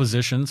infield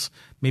positions,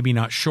 maybe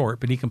not short,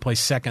 but he can play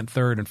second,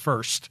 third, and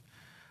first.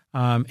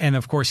 And,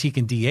 of course, he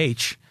can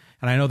DH.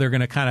 And I know they're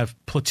going to kind of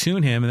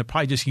platoon him, and they'll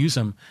probably just use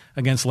him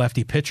against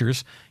lefty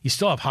pitchers. You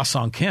still have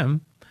Ha-Seong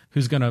Kim,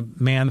 who's going to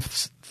man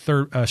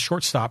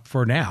shortstop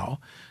for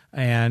now.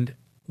 And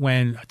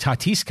when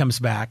Tatis comes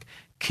back,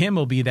 Kim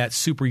will be that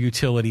super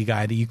utility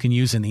guy that you can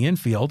use in the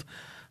infield.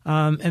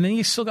 And then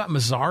you still got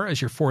Mazzara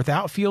as your fourth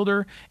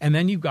outfielder. And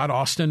then you've got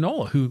Austin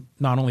Nola, who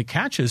not only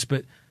catches,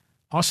 but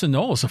Austin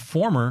Nola is a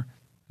former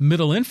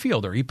middle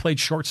infielder. He played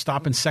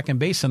shortstop and second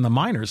base in the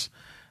minors.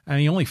 And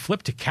he only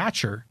flipped to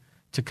catcher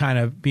to kind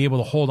of be able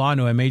to hold on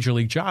to a major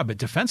league job. But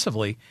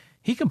defensively,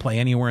 he can play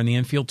anywhere in the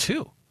infield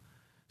too.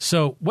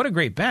 So what a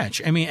great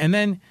bench. I mean, and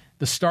then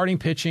the starting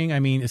pitching, I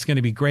mean, it's going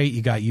to be great.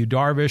 You got Yu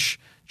Darvish,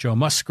 Joe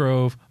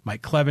Musgrove,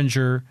 Mike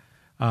Clevenger.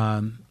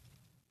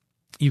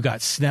 You've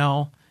got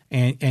Snell,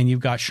 and you've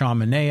got Sean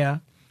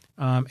Manaea.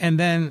 And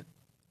then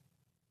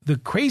the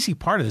crazy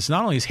part of this,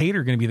 not only is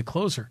Hader going to be the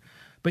closer,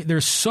 but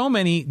there's so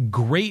many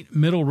great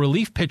middle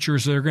relief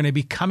pitchers that are going to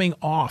be coming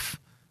off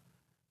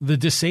the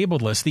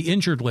disabled list, the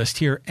injured list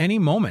here any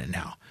moment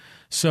now.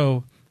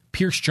 So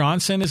Pierce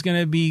Johnson is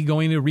going to be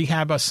going to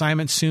rehab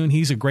assignment soon.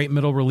 He's a great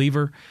middle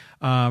reliever.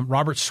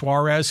 Robert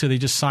Suarez, who they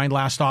just signed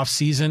last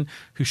offseason,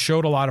 who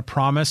showed a lot of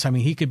promise. I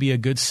mean, he could be a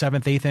good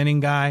 7th, 8th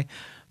inning guy.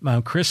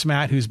 Chris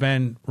Matt, who's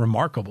been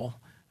remarkable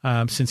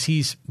since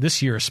he's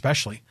this year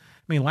especially.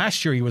 I mean,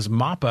 last year he was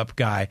mop-up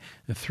guy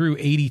that threw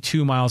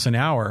 82 miles an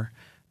hour,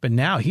 but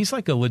now he's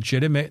like a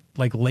legitimate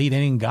late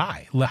inning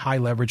guy, high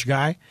leverage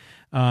guy.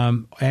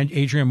 And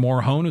Adrian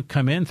Morejon, who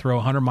come in, throw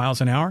 100 miles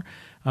an hour.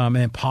 And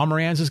then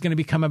Pomeranz is going to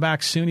be coming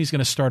back soon. He's going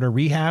to start a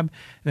rehab.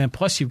 And then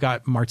plus you've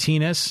got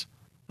Martinez,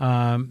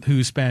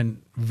 who's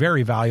been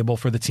very valuable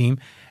for the team.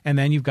 And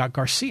then you've got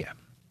Garcia.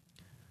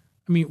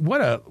 I mean, what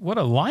a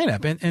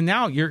lineup. And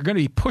now you're going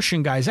to be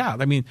pushing guys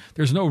out. I mean,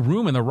 there's no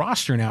room in the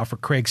roster now for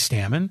Craig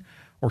Stammen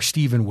or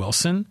Steven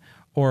Wilson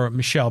or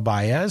Michel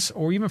Baez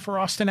or even for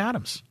Austin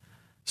Adams.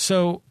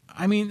 So,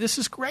 I mean, this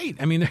is great.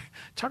 I mean, they're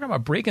talking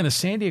about breaking the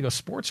San Diego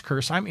sports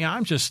curse. I mean,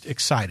 I'm just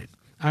excited.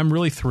 I'm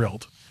really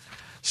thrilled.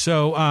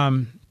 So,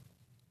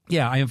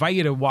 yeah, I invite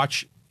you to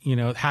watch,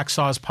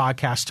 Hacksaw's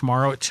podcast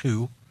tomorrow at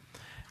 2.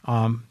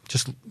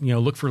 Just,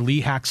 look for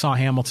Lee Hacksaw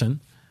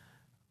Hamilton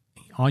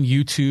on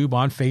YouTube,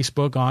 on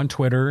Facebook, on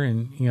Twitter.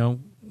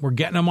 And, we're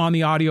getting him on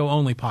the audio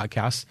only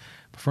podcast.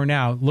 But for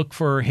now, look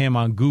for him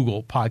on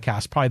Google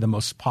Podcasts, probably the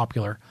most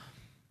popular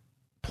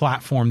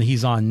platform that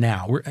he's on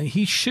now.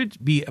 He should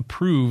be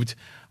approved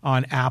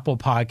on Apple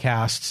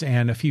Podcasts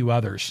and a few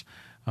others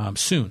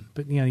soon.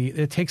 But,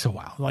 it takes a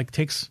while. It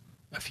takes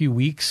a few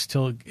weeks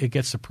till it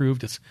gets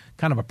approved. It's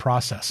kind of a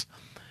process.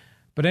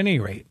 But at any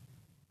rate,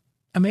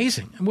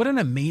 amazing. What an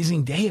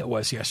amazing day it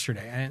was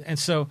yesterday. And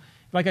so,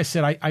 like I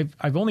said,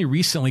 I've only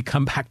recently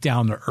come back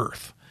down to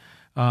earth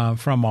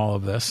from all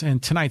of this.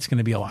 And tonight's going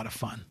to be a lot of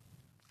fun.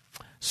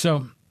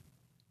 So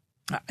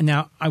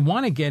now I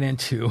want to get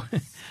into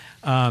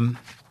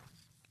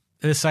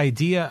this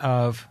idea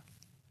of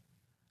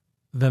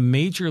the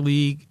Major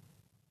League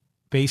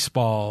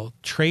Baseball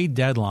trade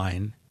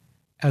deadline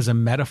as a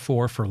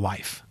metaphor for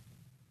life.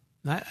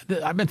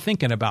 I've been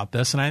thinking about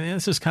this, and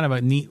this is kind of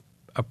a neat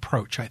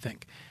approach, I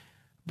think.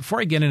 Before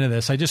I get into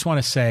this, I just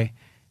want to say,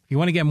 if you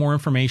want to get more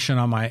information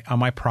on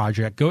my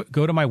project, go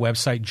to my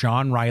website,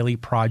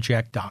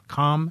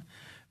 johnrileyproject.com.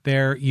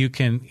 There you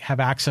can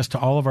have access to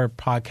all of our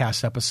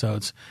podcast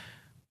episodes.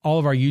 All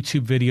of our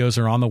YouTube videos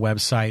are on the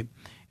website.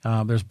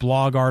 There's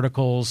blog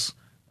articles.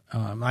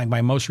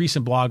 My most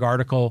recent blog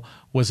article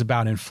was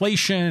about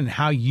inflation and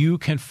how you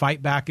can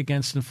fight back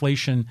against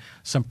inflation,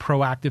 some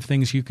proactive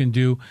things you can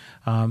do.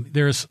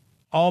 There's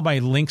all my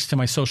links to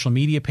my social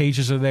media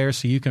pages are there,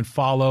 so you can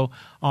follow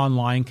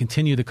online,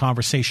 continue the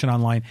conversation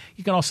online.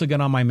 You can also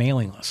get on my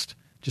mailing list.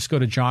 Just go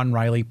to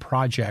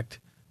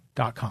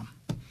johnrileyproject.com.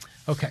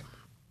 Okay.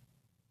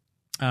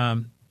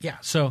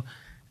 So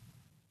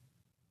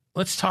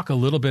let's talk a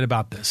little bit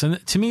about this.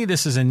 And to me,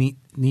 this is a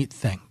neat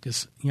thing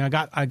because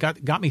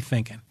got me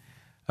thinking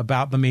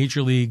about the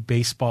Major League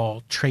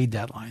Baseball trade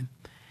deadline.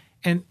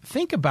 And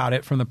think about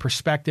it from the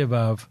perspective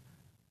of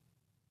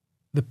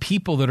the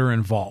people that are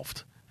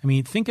involved. I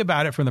mean, think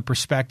about it from the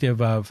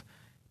perspective of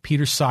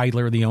Peter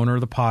Seidler, the owner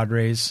of the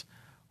Padres,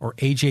 or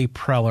A.J.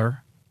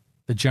 Preller,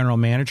 the general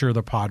manager of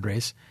the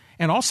Padres.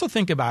 And also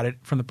think about it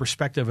from the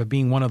perspective of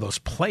being one of those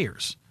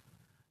players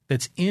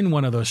that's in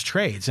one of those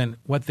trades and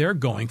what they're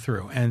going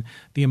through and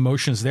the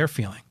emotions they're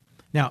feeling.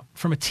 Now,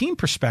 from a team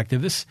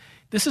perspective, this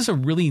is a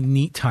really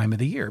neat time of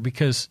the year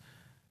because,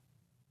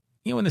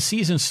 when the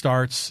season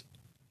starts,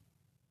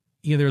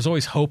 there's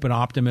always hope and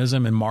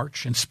optimism in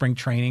March and spring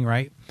training,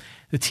 right?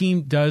 The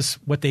team does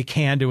what they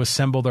can to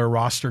assemble their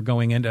roster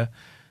going into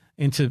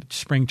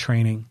spring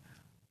training.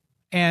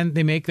 And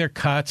they make their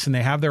cuts and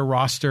they have their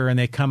roster and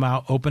they come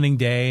out opening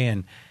day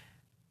and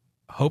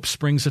hope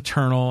springs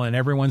eternal and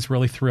everyone's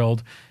really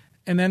thrilled.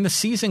 And then the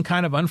season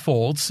kind of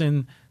unfolds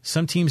and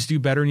some teams do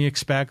better than you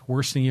expect,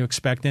 worse than you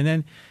expect. And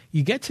then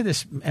you get to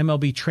this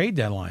MLB trade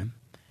deadline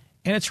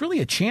and it's really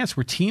a chance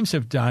where teams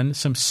have done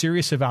some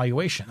serious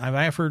evaluation.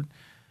 I've heard,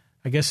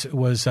 I guess it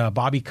was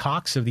Bobby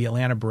Cox of the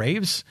Atlanta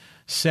Braves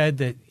said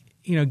that,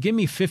 give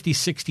me 50,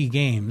 60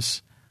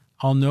 games.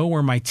 I'll know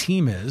where my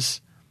team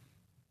is.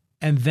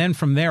 And then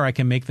from there, I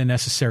can make the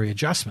necessary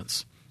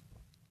adjustments.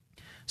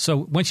 So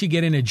once you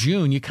get into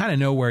June, you kind of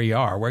know where you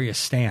are, where you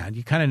stand.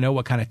 You kind of know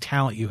what kind of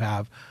talent you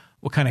have,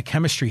 what kind of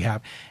chemistry you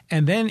have.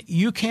 And then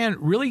you can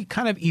really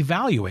kind of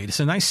evaluate. It's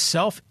a nice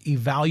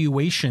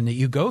self-evaluation that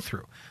you go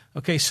through.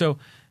 Okay, so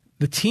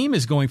the team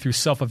is going through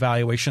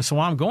self-evaluation. So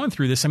while I'm going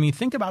through this,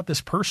 think about this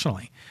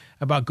personally,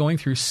 about going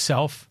through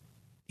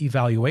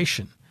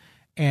self-evaluation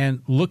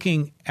and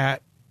looking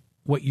at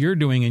what you're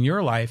doing in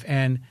your life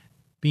and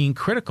being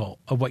critical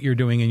of what you're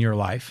doing in your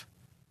life,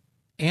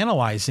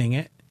 analyzing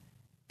it,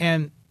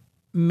 and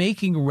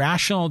making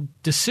rational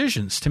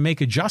decisions to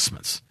make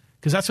adjustments,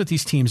 because that's what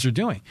these teams are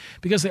doing,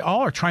 because they all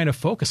are trying to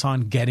focus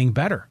on getting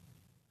better.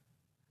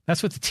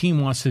 That's what the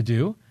team wants to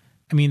do.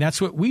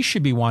 That's what we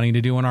should be wanting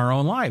to do in our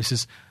own lives,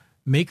 is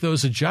make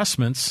those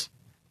adjustments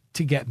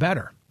to get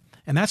better.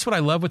 And that's what I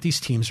love what these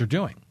teams are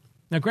doing.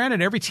 Now,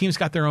 granted, every team's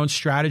got their own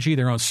strategy,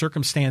 their own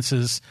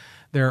circumstances,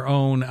 their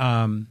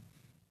own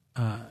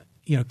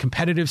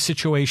competitive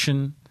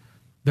situation,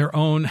 their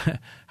own,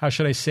 how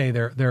should I say,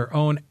 their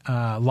own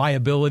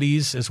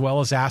liabilities as well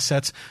as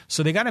assets.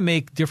 So they got to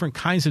make different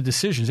kinds of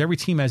decisions. Every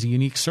team has a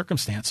unique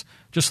circumstance,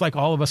 just like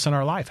all of us in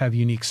our life have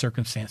unique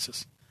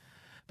circumstances.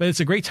 But it's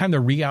a great time to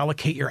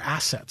reallocate your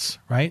assets,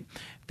 right?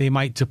 They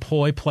might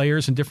deploy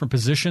players in different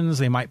positions.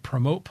 They might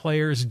promote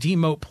players,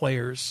 demote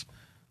players,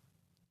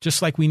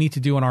 just like we need to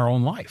do in our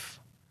own life.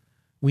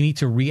 We need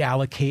to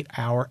reallocate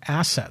our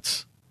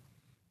assets,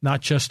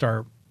 not just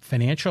our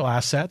financial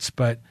assets,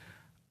 but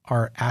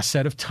our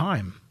asset of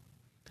time,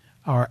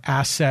 our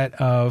asset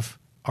of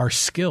our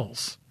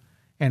skills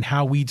and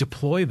how we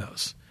deploy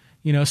those.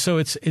 So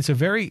it's a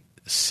very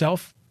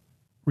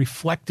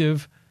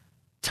self-reflective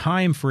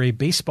time for a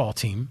baseball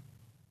team,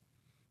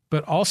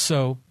 but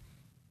also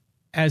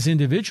as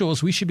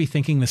individuals, we should be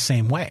thinking the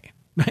same way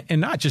and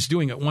not just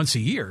doing it once a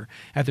year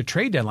at the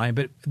trade deadline,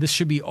 but this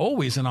should be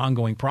always an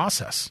ongoing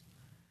process.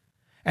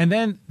 And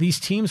then these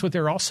teams, what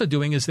they're also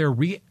doing is they're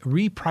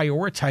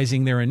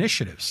reprioritizing their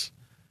initiatives.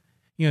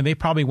 They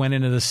probably went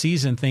into the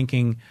season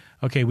thinking,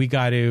 okay, I'm just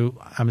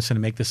going to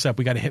make this up,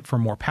 we got to hit for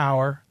more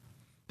power.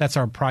 That's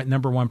our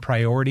number one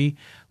priority.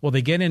 Well,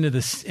 they get into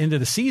the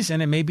season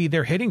and maybe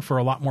they're hitting for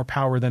a lot more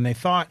power than they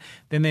thought.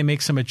 Then they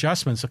make some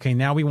adjustments. Okay,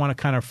 now we want to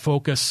kind of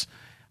focus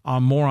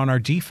more on our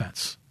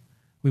defense.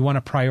 We want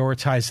to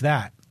prioritize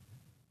that,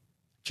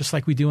 just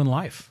like we do in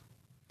life.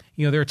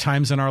 There are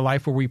times in our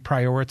life where we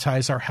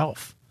prioritize our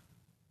health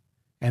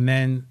and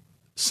then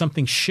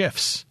something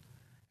shifts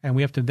and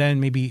we have to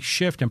then maybe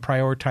shift and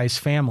prioritize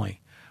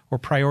family or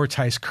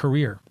prioritize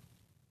career.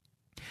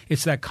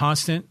 It's that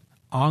constant,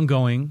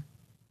 ongoing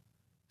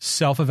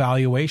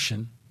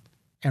self-evaluation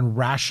and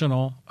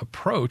rational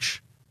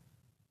approach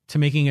to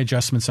making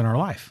adjustments in our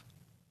life.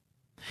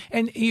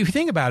 And if you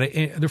think about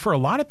it, for a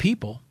lot of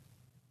people,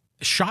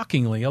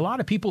 shockingly, a lot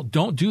of people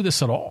don't do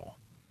this at all.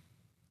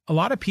 A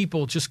lot of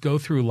people just go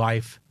through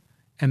life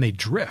and they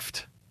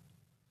drift,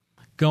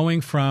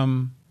 going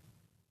from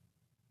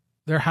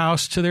their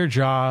house to their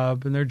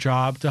job and their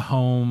job to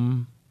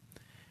home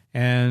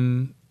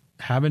and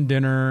having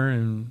dinner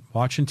and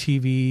watching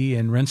TV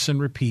and rinse and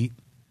repeat.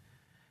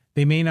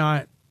 They may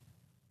not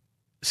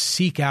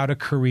seek out a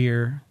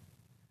career.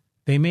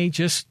 They may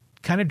just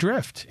kind of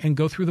drift and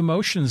go through the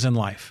motions in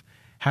life,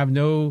 have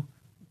no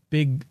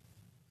big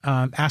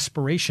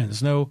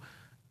aspirations, no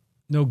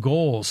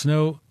goals,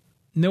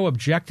 no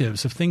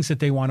objectives of things that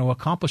they want to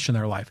accomplish in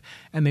their life,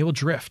 and they will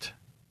drift.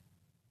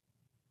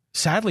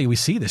 Sadly, we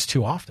see this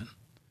too often.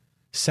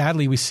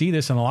 Sadly, we see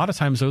this, and a lot of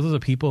times those are the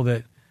people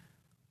that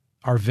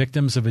are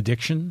victims of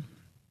addiction,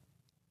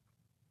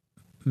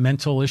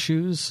 mental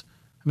issues,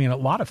 a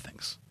lot of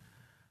things.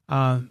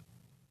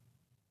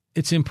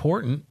 It's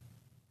important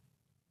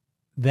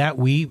that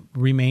we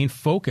remain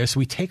focused.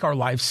 We take our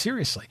lives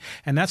seriously.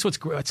 And that's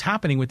what's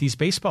happening with these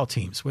baseball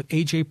teams, with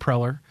A.J.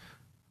 Preller,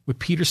 with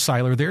Peter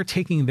Seidler. They're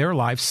taking their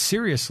lives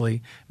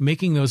seriously,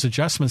 making those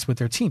adjustments with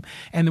their team.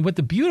 And what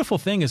the beautiful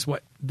thing is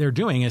what they're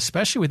doing,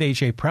 especially with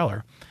A.J.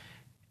 Preller,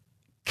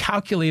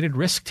 calculated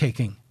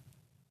risk-taking.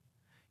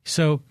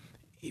 So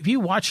if you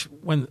watch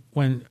when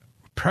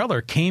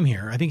Preller came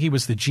here, I think he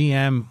was the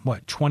GM,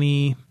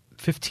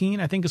 2015,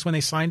 I think is when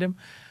they signed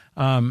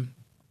him.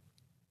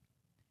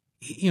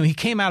 He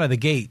came out of the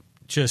gate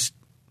just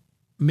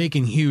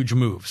making huge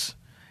moves,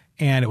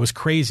 and it was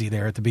crazy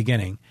there at the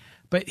beginning.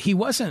 But he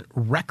wasn't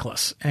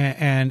reckless,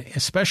 and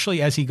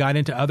especially as he got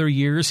into other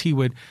years, he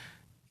would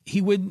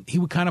he would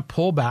kind of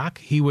pull back.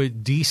 He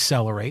would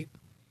decelerate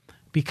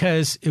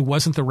because it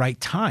wasn't the right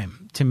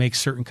time to make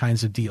certain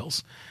kinds of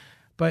deals.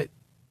 But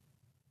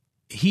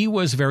he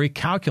was very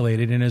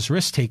calculated in his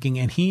risk taking,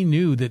 and he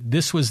knew that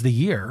this was the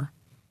year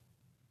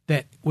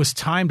that was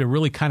time to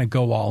really kind of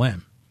go all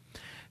in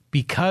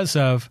because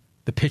of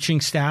the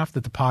pitching staff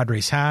that the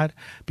Padres had,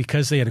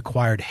 because they had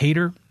acquired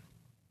Hader,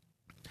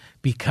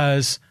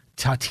 because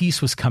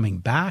Tatis was coming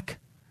back,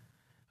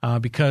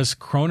 because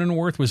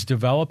Cronenworth was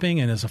developing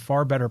and is a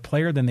far better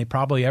player than they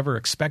probably ever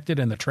expected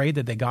in the trade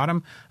that they got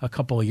him a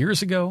couple of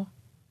years ago.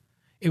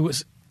 It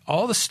was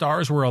all the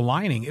stars were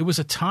aligning. It was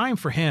a time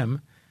for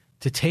him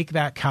to take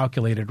that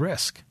calculated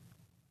risk.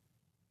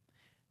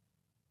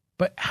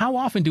 But how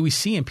often do we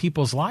see in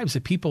people's lives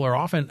that people are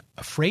often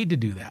afraid to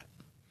do that,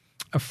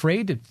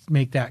 afraid to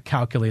make that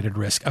calculated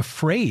risk,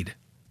 afraid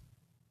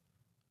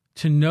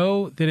to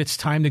know that it's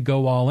time to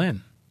go all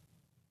in?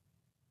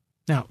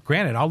 Now,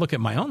 granted, I'll look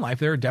at my own life.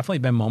 There have definitely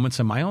been moments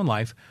in my own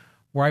life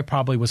where I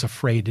probably was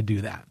afraid to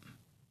do that.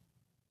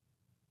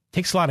 It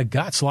takes a lot of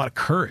guts, a lot of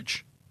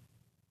courage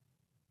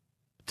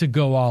to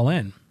go all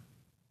in.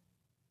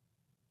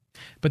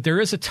 But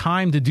there is a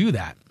time to do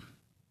that.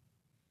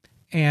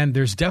 And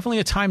there's definitely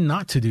a time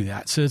not to do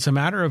that. So it's a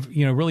matter of,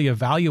 really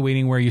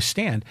evaluating where you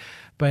stand.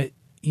 But,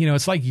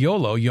 it's like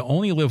YOLO. You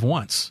only live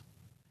once.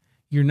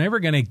 You're never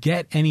going to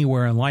get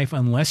anywhere in life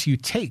unless you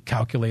take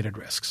calculated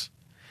risks.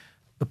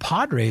 The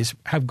Padres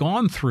have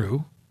gone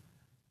through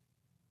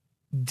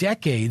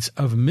decades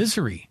of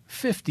misery,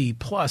 50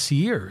 plus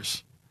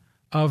years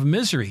of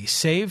misery,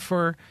 save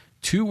for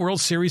 2 World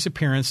Series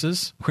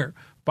appearances where,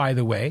 by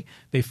the way,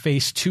 they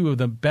faced 2 of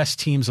the best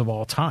teams of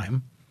all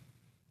time,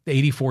 the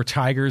 84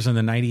 Tigers and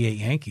the 98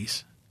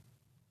 Yankees.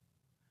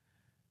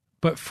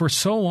 But for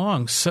so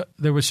long,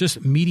 there was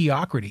just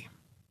mediocrity.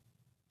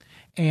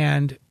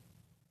 And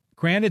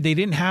granted, they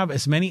didn't have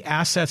as many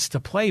assets to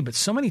play, but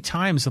so many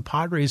times the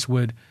Padres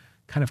would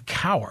kind of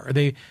cower.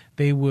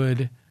 They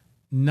would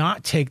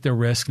not take the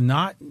risk,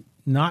 not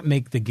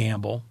make the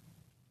gamble.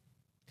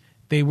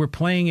 They were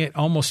playing it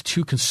almost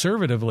too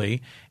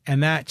conservatively,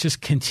 and that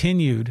just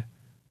continued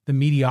the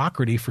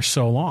mediocrity for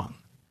so long.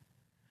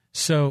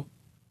 So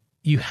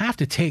you have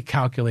to take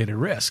calculated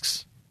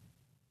risks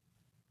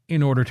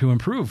in order to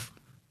improve.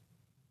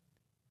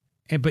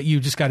 But you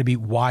just got to be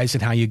wise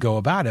in how you go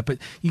about it. But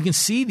you can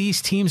see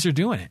these teams are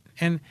doing it.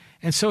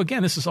 And so,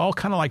 again, this is all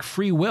kind of like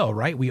free will,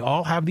 right? We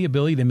all have the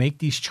ability to make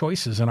these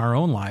choices in our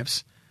own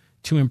lives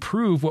to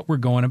improve how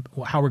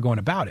we're going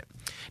about it.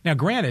 Now,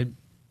 granted,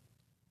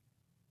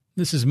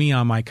 this is me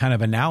on my kind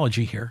of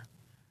analogy here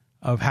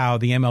of how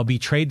the MLB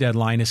trade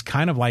deadline is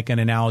kind of like an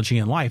analogy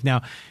in life.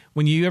 Now,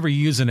 when you ever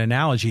use an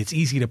analogy, it's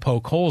easy to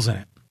poke holes in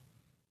it.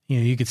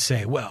 You could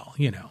say, well,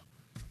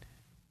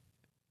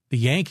 the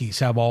Yankees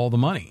have all the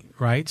money,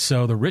 right?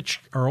 So the rich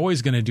are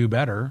always going to do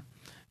better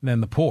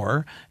than the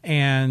poor,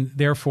 and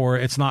therefore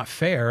it's not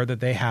fair that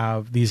they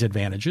have these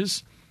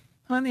advantages.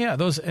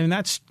 And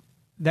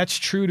that's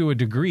true to a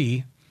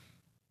degree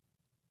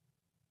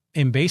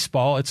in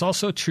baseball. It's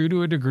also true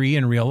to a degree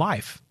in real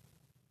life.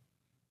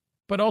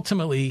 But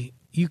ultimately,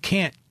 you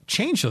can't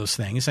change those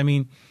things. I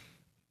mean,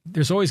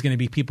 there's always going to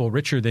be people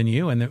richer than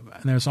you, and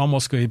there's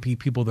almost going to be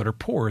people that are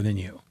poorer than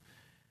you.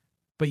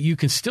 But you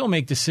can still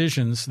make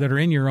decisions that are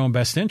in your own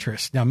best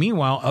interest. Now,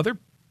 meanwhile, other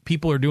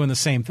people are doing the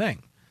same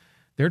thing.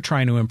 They're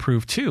trying to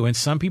improve too. And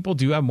some people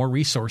do have more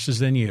resources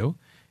than you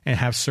and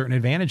have certain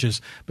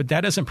advantages. But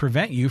that doesn't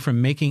prevent you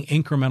from making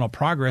incremental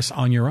progress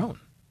on your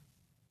own.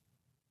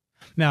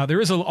 Now,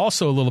 there is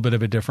also a little bit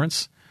of a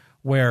difference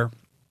where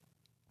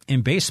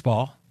in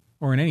baseball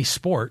or in any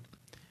sport,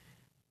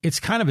 it's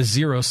kind of a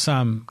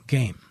zero-sum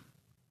game.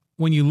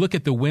 When you look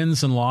at the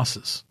wins and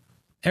losses,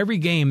 every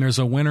game there's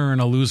a winner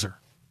and a loser.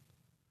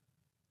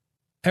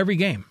 Every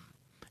game.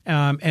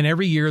 And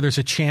every year there's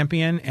a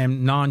champion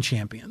and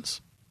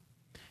non-champions.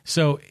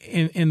 So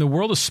in the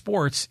world of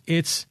sports,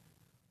 it's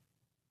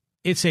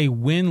a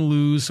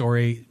win-lose or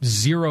a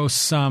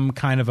zero-sum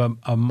kind of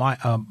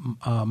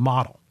a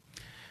model.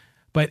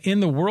 But in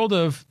the world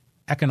of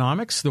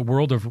economics, the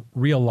world of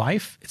real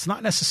life, it's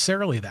not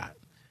necessarily that.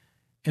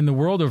 In the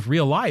world of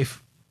real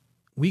life,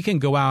 we can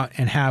go out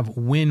and have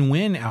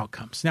win-win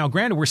outcomes. Now,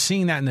 granted, we're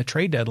seeing that in the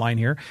trade deadline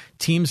here.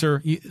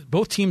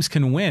 Both teams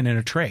can win in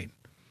a trade.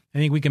 I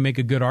think we can make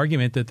a good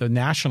argument that the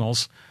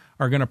Nationals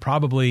are going to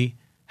probably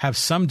have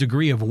some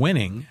degree of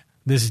winning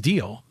this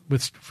deal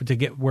to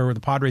get where the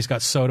Padres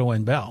got Soto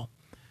and Bell,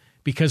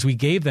 because we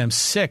gave them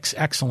 6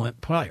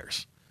 excellent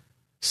players,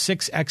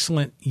 6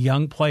 excellent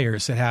young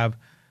players that have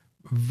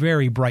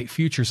very bright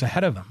futures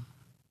ahead of them.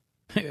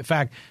 In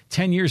fact,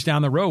 10 years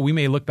down the road, we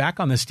may look back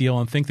on this deal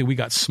and think that we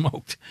got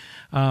smoked.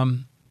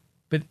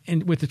 But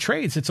with the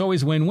trades, it's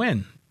always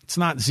win-win. It's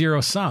not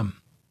zero-sum.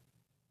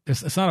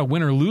 It's not a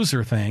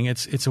winner-loser thing.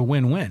 It's a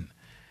win-win.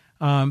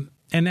 And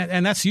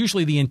that's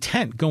usually the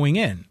intent going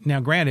in. Now,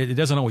 granted, it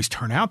doesn't always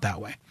turn out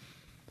that way.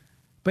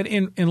 But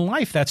in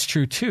life, that's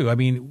true too. I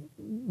mean,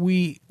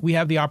 we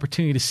have the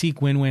opportunity to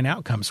seek win-win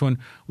outcomes. When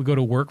we go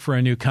to work for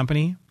a new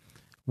company,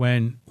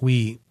 when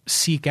we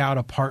seek out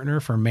a partner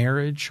for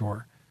marriage,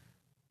 or,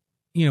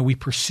 we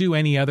pursue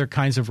any other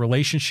kinds of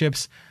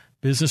relationships,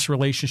 business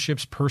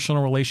relationships,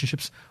 personal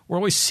relationships, we're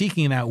always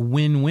seeking that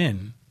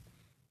win-win.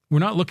 We're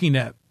not looking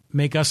to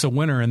make us a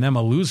winner and them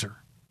a loser.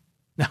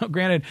 Now,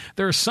 granted,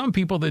 there are some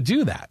people that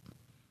do that.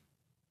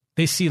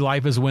 They see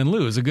life as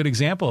win-lose. A good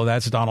example of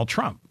that's Donald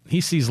Trump.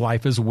 He sees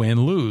life as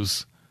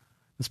win-lose.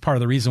 That's part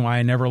of the reason why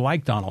I never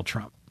liked Donald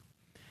Trump,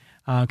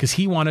 because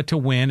he wanted to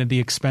win at the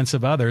expense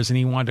of others, and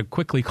he wanted to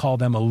quickly call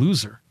them a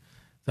loser.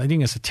 I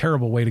think it's a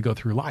terrible way to go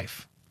through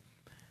life.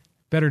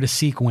 Better to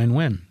seek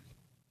win-win.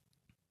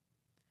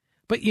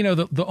 But,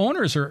 the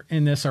owners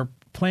are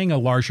playing a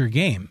larger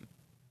game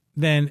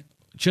than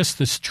just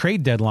this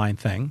trade deadline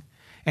thing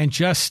and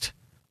just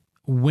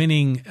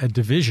winning a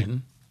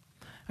division.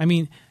 I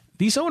mean,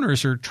 these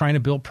owners are trying to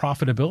build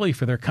profitability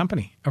for their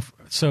company.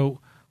 So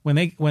when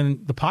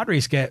the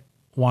Padres get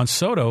Juan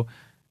Soto,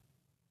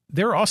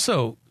 they're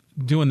also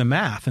doing the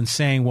math and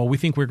saying, well, we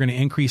think we're going to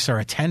increase our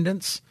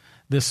attendance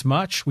this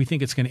much. We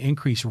think it's going to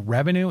increase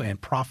revenue and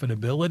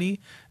profitability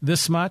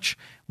this much.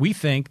 We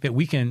think that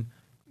we can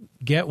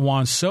get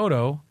Juan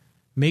Soto,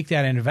 make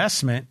that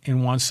investment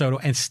in Juan Soto,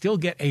 and still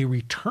get a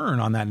return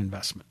on that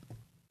investment.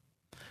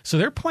 So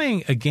they're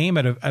playing a game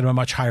at a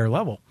much higher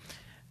level.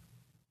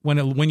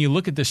 When you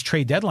look at this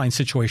trade deadline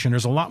situation,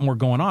 there's a lot more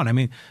going on. I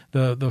mean,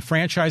 the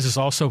franchise is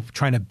also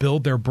trying to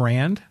build their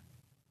brand,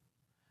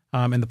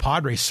 and the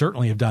Padres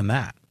certainly have done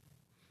that.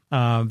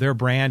 Their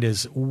brand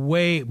is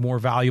way more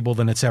valuable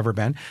than it's ever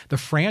been. The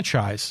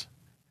franchise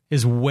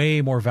is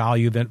way more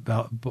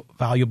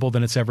valuable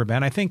than it's ever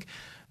been. I think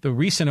the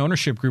recent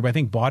ownership group,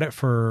 bought it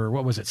for,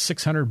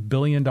 $600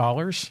 billion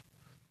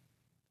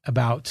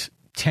about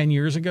 10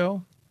 years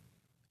ago.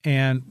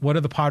 And what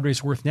are the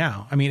Padres worth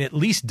now? I mean, at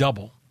least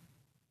double,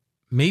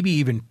 maybe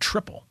even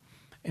triple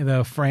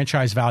the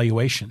franchise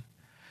valuation.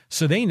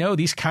 So they know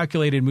these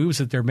calculated moves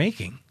that they're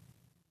making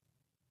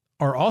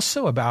are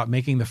also about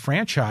making the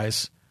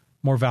franchise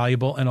more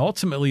valuable and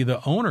ultimately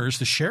the owners,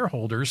 the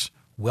shareholders,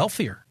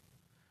 wealthier.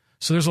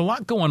 So there's a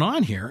lot going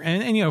on here.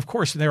 And of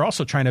course, they're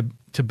also trying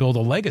to build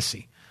a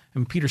legacy.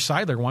 And Peter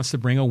Seidler wants to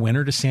bring a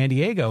winner to San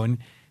Diego and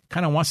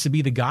kind of wants to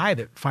be the guy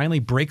that finally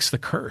breaks the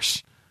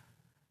curse.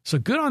 So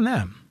good on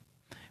them.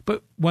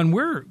 But when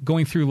we're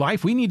going through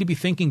life, we need to be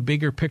thinking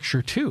bigger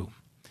picture too.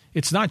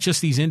 It's not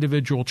just these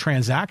individual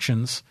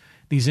transactions,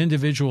 these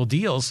individual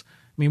deals.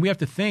 I mean, we have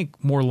to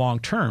think more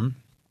long-term,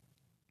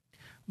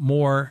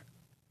 more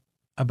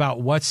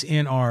about what's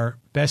in our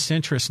best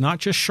interest, not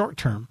just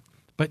short-term,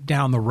 but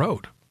down the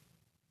road,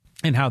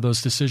 and how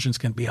those decisions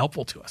can be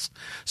helpful to us.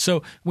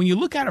 So when you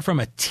look at it from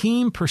a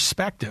team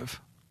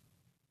perspective,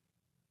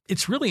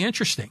 it's really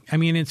interesting. I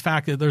mean, in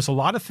fact, there's a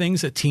lot of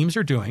things that teams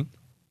are doing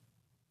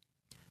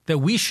that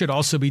we should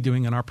also be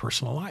doing in our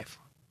personal life.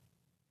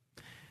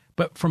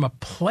 But from a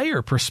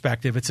player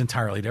perspective, it's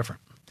entirely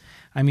different.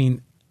 I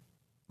mean,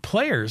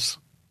 players,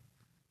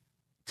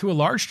 to a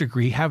large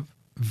degree, have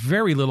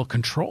very little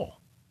control.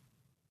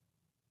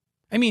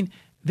 I mean,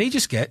 they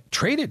just get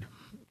traded.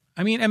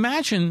 I mean,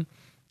 imagine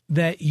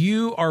that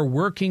you are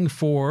working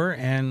for,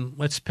 and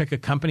let's pick a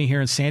company here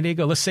in San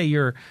Diego. Let's say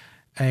you're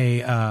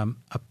a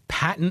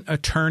patent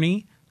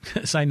attorney,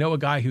 because I know a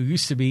guy who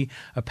used to be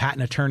a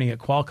patent attorney at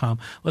Qualcomm.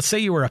 Let's say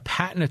you were a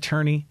patent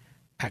attorney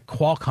at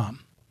Qualcomm,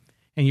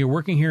 and you're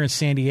working here in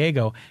San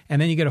Diego,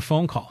 and then you get a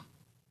phone call,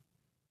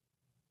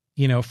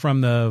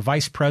 from the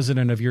vice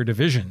president of your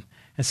division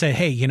and say,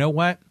 hey, you know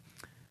what?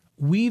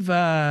 We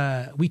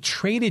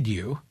traded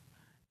you,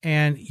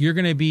 and you're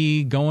going to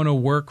be going to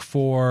work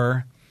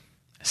for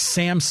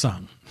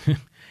Samsung.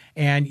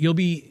 And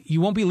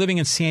you won't be living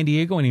in San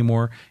Diego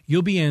anymore.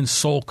 You'll be in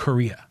Seoul,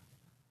 Korea.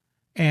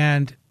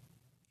 And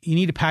you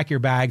need to pack your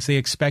bags. They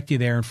expect you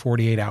there in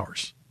 48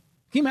 hours.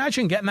 Can you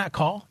imagine getting that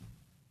call?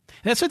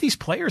 That's what these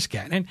players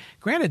get. And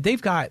granted,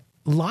 they've got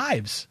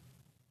lives.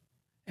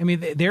 I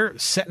mean, they're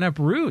setting up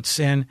roots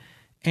and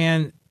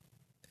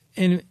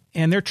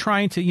they're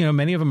trying to,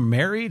 many of them are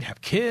married,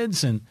 have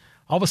kids, and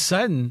all of a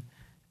sudden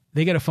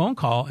they get a phone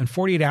call in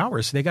 48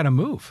 hours. They got to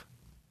move.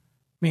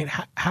 I mean,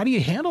 how do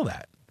you handle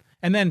that?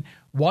 And then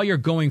while you're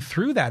going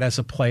through that as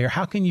a player,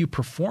 how can you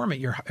perform at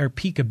your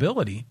peak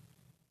ability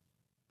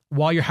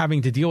while you're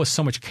having to deal with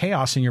so much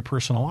chaos in your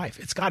personal life?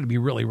 It's got to be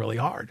really, really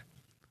hard.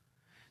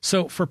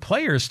 So for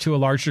players, to a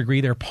large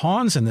degree, they're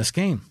pawns in this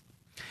game.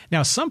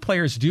 Now, some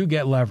players do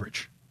get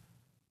leverage.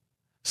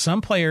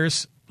 Some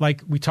players,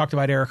 like we talked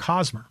about Eric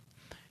Hosmer,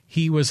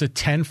 he was a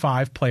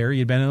 10-5 player. He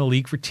had been in the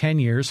league for 10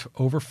 years,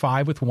 over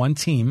 5 with one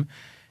team.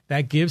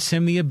 That gives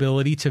him the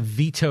ability to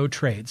veto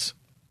trades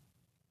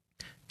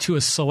to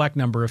a select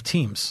number of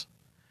teams.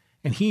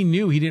 And he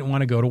knew he didn't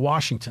want to go to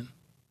Washington.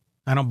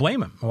 I don't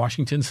blame him.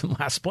 Washington's in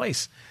last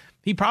place.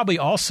 He probably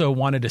also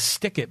wanted to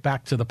stick it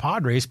back to the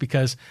Padres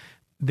because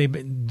they've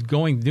been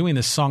doing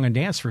this song and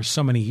dance for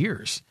so many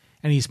years.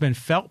 And he's been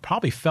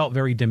probably felt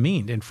very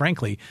demeaned. And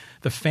frankly,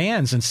 the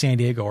fans in San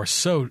Diego are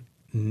so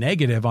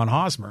negative on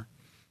Hosmer.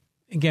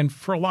 Again,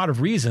 for a lot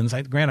of reasons.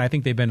 Granted, I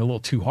think they've been a little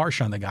too harsh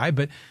on the guy,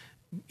 but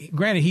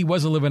granted, he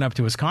wasn't living up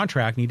to his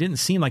contract, and he didn't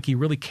seem like he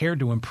really cared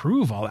to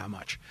improve all that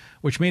much,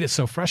 which made it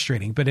so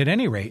frustrating. But at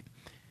any rate,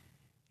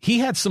 he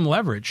had some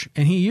leverage,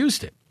 and he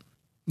used it.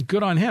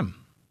 Good on him.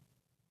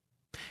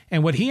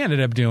 And what he ended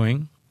up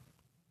doing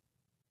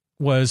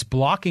was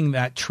blocking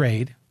that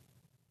trade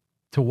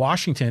to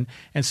Washington.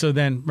 And so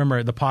then,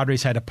 remember, the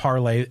Padres had to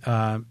parlay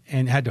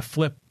and had to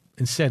flip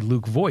instead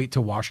Luke Voit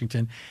to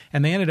Washington.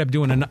 And they ended up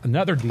doing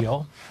another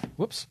deal.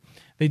 Whoops.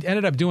 They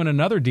ended up doing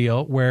another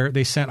deal where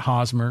they sent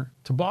Hosmer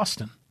to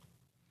Boston.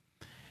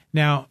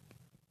 Now,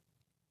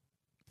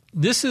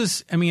 this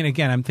is, I mean,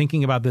 again, I'm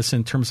thinking about this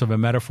in terms of a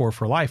metaphor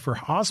for life. For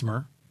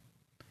Hosmer,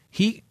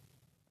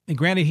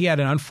 granted, he had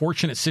an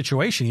unfortunate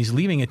situation. He's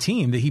leaving a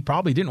team that he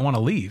probably didn't want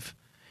to leave.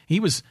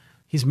 He's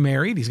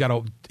married. He's got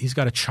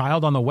a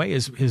child on the way.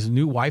 His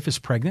new wife is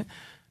pregnant.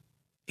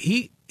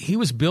 He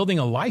was building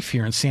a life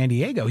here in San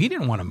Diego. He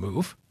didn't want to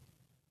move.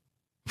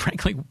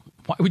 Frankly,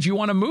 why would you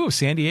want to move?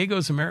 San Diego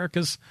is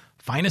America's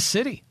finest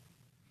city.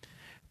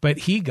 But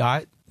he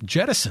got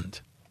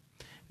jettisoned.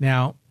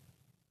 Now,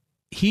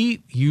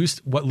 he used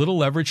what little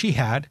leverage he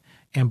had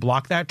and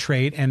blocked that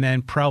trade. And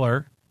then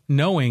Preller,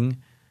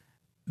 knowing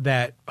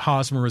that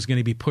Hosmer was going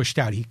to be pushed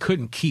out, he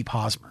couldn't keep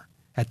Hosmer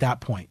at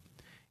that point.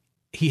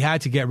 He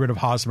had to get rid of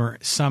Hosmer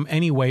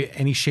any way,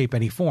 any shape,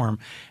 any form.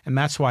 And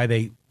that's why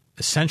they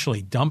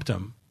essentially dumped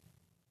him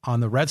on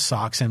the Red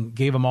Sox and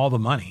gave him all the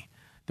money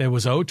that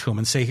was owed to him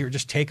and say, here,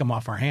 just take him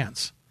off our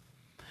hands.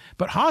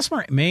 But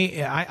Hosmer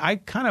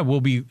I kind of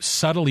will be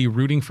subtly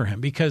rooting for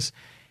him because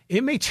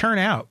it may turn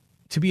out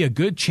to be a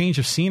good change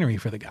of scenery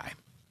for the guy.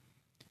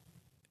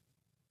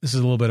 This is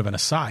a little bit of an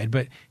aside,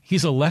 but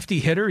he's a lefty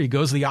hitter. He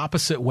goes the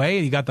opposite way.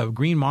 You got the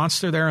green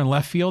monster there in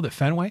left field at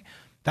Fenway.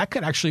 That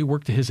could actually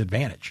work to his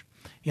advantage.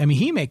 I mean,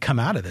 he may come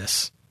out of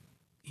this,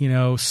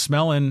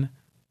 smelling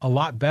a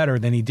lot better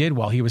than he did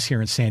while he was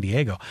here in San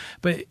Diego.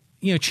 But,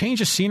 change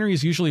of scenery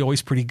is usually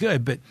always pretty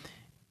good. But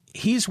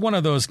he's one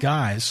of those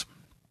guys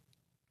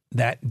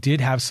that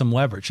did have some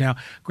leverage. Now,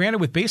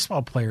 granted, with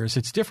baseball players,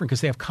 it's different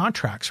because they have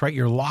contracts, right?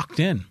 You're locked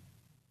in.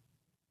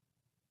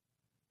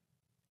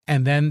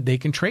 And then they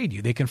can trade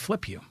you. They can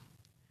flip you.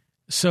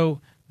 So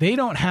they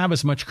don't have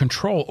as much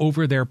control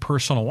over their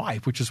personal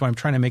life, which is why I'm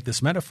trying to make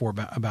this metaphor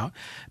about.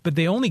 But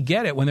they only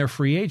get it when they're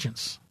free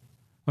agents.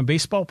 When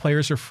baseball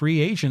players are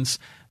free agents,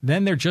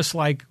 then they're just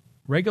like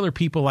regular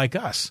people like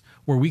us,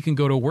 where we can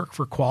go to work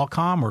for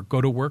Qualcomm or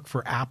go to work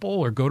for Apple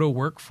or go to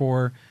work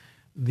for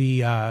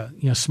the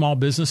small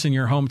business in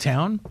your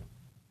hometown.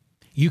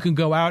 You can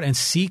go out and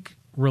seek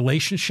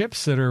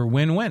relationships that are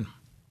win-win.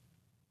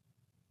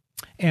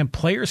 And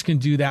players can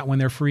do that when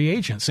they're free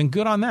agents, and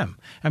good on them.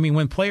 I mean,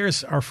 when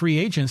players are free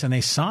agents and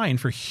they sign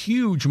for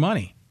huge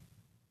money,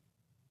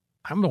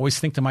 I would always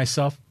think to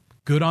myself,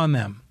 good on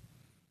them.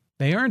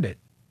 They earned it.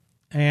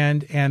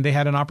 And they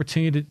had an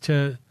opportunity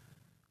to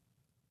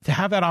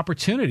have that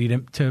opportunity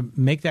to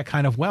make that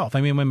kind of wealth.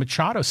 I mean, when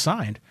Machado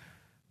signed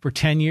for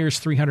 10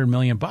 years, $300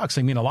 million,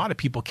 I mean, a lot of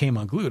people came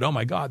unglued. Oh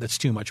my God, that's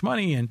too much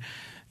money. And,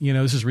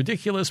 this is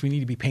ridiculous. We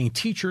need to be paying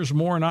teachers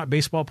more, not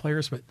baseball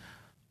players. But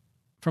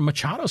from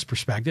Machado's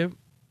perspective,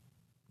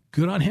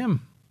 good on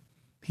him.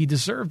 He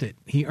deserved it.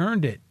 He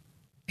earned it.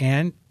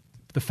 And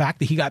the fact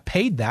that he got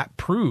paid that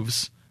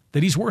proves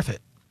that he's worth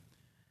it.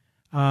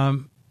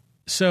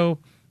 So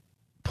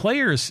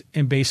players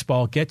in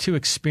baseball get to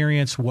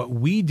experience what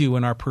we do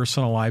in our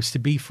personal lives to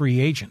be free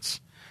agents.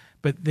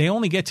 But they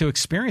only get to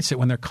experience it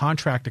when their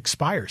contract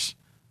expires.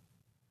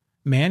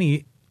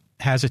 Manny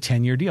has a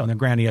 10-year deal. Now,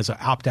 granted, he has an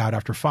opt-out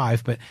after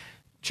 5, but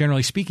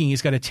generally speaking,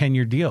 he's got a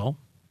 10-year deal.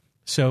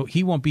 So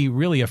he won't be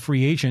really a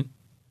free agent.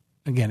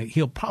 Again,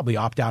 he'll probably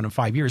opt out in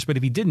 5 years, but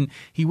if he didn't,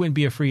 he wouldn't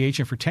be a free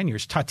agent for 10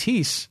 years.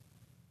 Tatis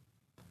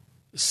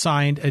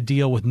signed a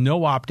deal with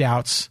no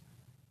opt-outs,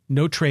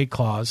 no trade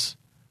clause,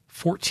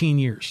 14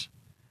 years.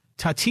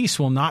 Tatis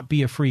will not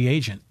be a free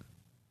agent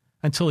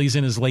until he's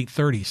in his late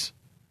 30s,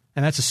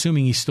 and that's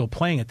assuming he's still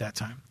playing at that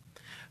time.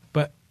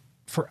 But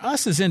for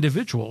us as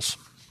individuals,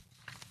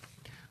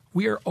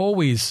 we are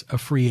always a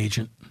free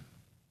agent.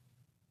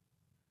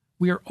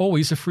 We are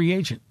always a free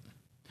agent.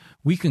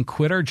 We can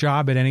quit our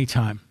job at any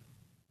time.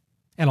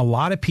 And a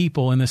lot of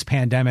people in this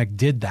pandemic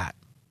did that.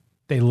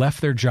 They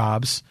left their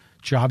jobs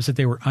that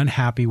they were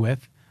unhappy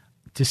with,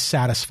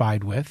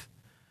 dissatisfied with.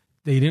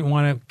 They didn't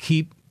want to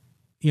keep,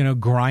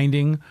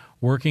 grinding,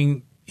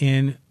 working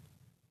in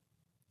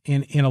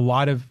a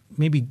lot of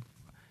maybe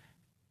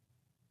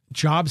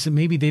jobs that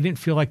maybe they didn't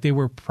feel like they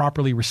were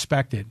properly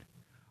respected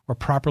or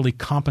properly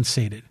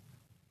compensated.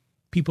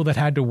 People that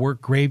had to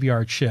work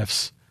graveyard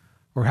shifts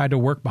or had to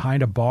work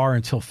behind a bar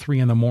until 3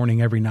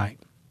 a.m. every night.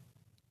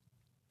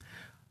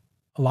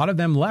 A lot of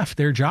them left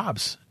their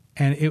jobs,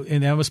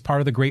 and that was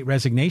part of the Great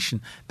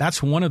Resignation.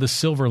 That's one of the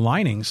silver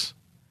linings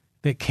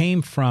that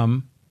came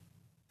from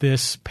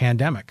this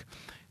pandemic.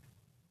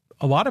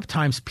 A lot of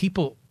times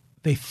people,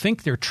 they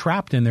think they're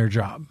trapped in their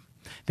job.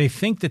 They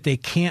think that they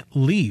can't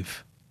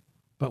leave,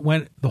 but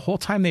when the whole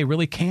time they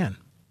really can.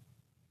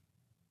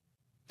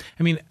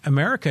 I mean,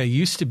 America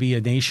used to be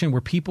a nation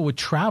where people would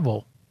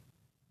travel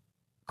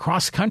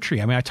cross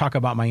country. I mean, I talk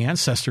about my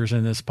ancestors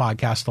in this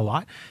podcast a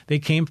lot. They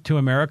came to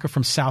America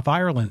from South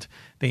Ireland.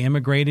 They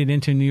immigrated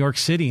into New York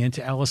City,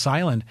 into Ellis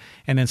Island.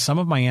 And then some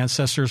of my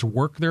ancestors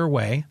worked their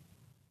way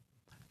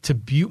to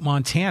Butte,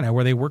 Montana,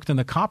 where they worked in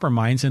the copper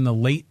mines in the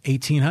late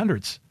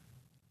 1800s.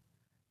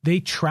 They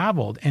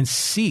traveled and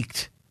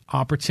sought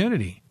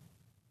opportunity.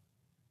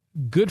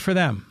 Good for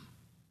them.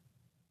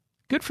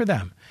 Good for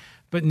them.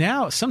 But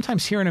now,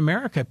 sometimes here in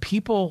America,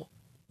 people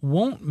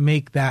won't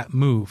make that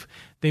move.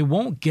 They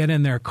won't get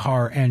in their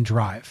car and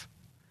drive.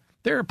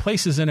 There are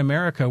places in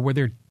America where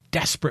they're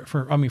desperate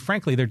for,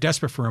 frankly, they're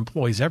desperate for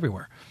employees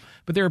everywhere.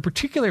 But there are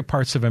particular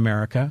parts of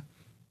America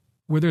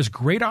where there's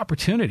great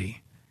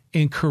opportunity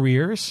in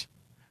careers,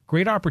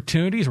 great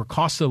opportunities where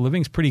cost of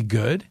living is pretty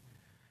good,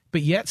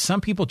 but yet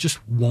some people just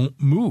won't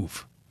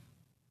move.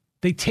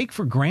 They take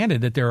for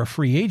granted that they're a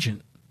free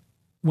agent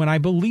when I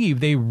believe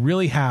they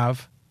really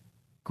have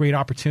great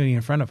opportunity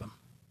in front of them.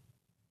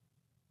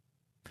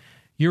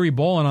 Yuri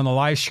Bolin on the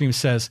live stream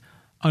says,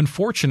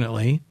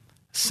 unfortunately,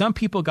 some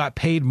people got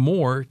paid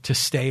more to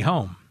stay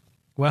home.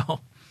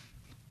 Well,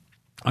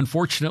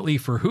 unfortunately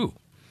for who?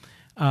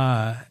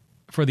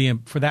 For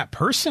that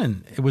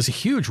person, it was a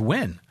huge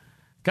win.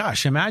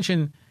 Gosh,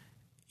 imagine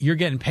you're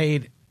getting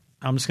paid,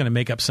 I'm just going to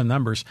make up some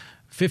numbers,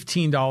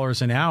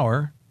 $15 an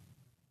hour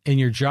in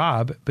your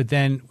job, but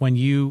then when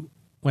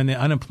the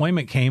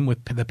unemployment came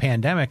with the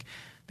pandemic,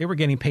 they were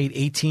getting paid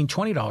 $18,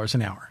 $20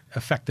 an hour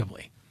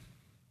effectively.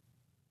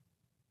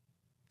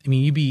 I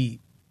mean,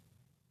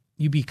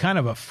 you'd be kind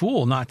of a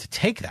fool not to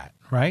take that,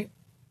 right?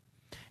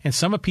 And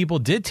some people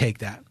did take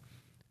that.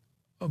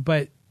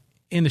 But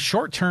in the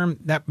short term,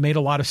 that made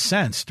a lot of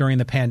sense during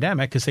the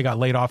pandemic because they got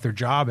laid off their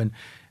job and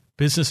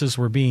businesses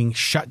were being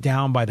shut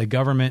down by the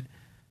government.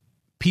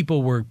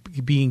 People were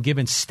being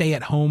given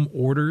stay-at-home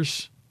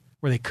orders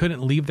where they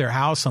couldn't leave their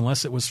house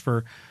unless it was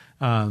for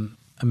a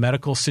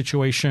medical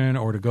situation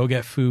or to go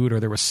get food or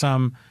there was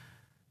some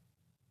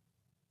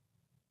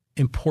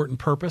important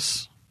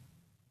purpose.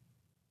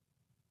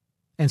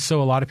 And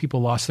so a lot of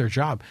people lost their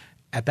job.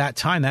 At that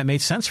time, that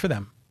made sense for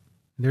them.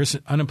 There's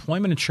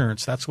unemployment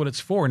insurance. That's what it's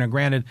for. Now,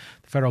 granted,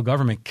 the federal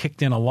government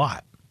kicked in a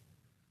lot.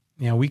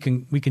 You know, we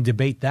can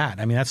debate that.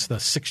 I mean, that's the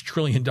 $6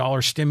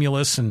 trillion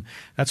stimulus, and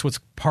that's what's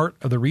part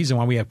of the reason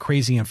why we have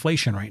crazy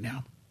inflation right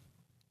now.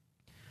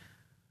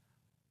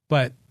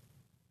 But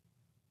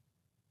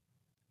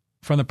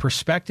from the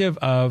perspective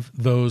of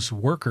those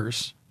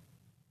workers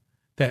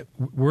that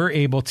were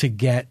able to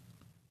get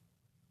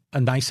a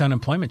nice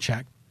unemployment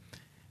check,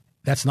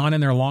 that's not in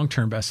their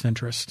long-term best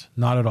interest,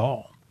 not at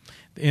all.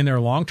 In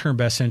their long-term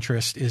best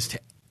interest is to,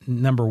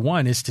 number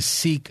one, is to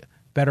seek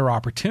better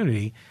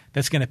opportunity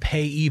that's going to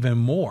pay even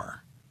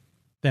more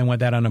than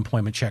what that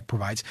unemployment check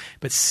provides.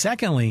 But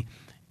secondly,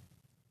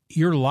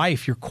 your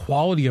life, your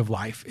quality of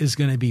life is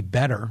going to be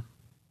better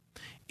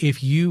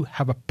if you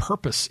have a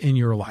purpose in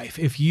your life,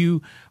 if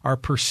you are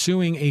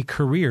pursuing a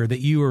career,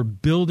 that you are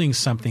building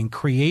something,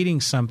 creating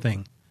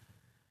something,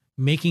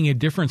 making a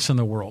difference in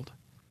the world,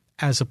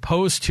 as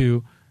opposed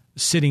to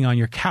sitting on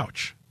your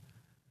couch,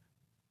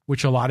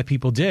 which a lot of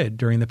people did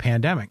during the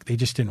pandemic. They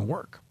just didn't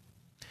work.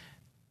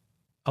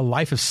 A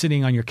life of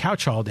sitting on your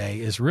couch all day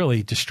is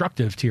really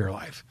destructive to your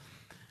life.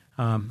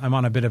 I'm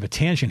on a bit of a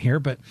tangent here,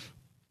 but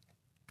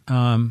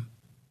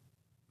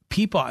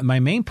people, my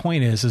main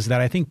point is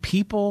that I think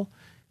people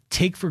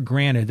take for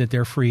granted that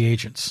they're free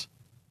agents.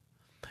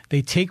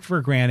 They take for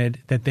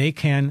granted that they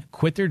can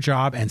quit their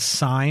job and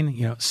sign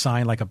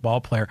like a ball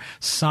player,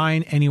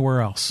 sign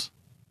anywhere else.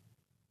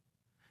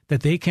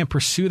 That they can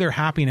pursue their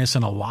happiness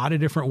in a lot of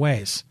different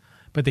ways,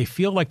 but they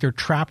feel like they're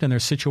trapped in their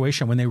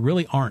situation when they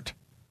really aren't.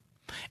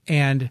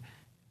 And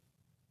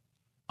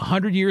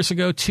 100 years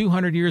ago,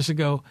 200 years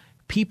ago,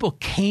 people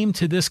came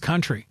to this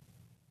country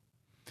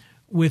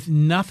with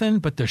nothing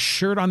but the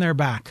shirt on their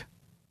back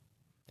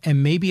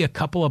and maybe a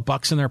couple of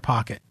bucks in their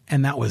pocket.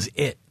 And that was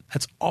it.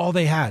 That's all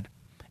they had.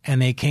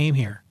 And they came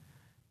here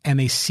and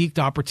they sought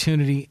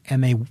opportunity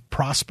and they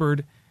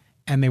prospered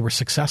and they were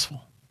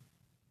successful.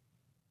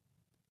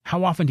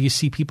 How often do you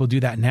see people do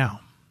that now?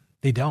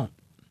 They don't.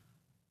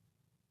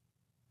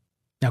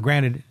 Now,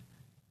 granted,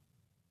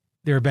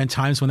 there have been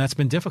times when that's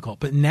been difficult,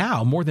 but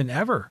now more than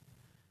ever,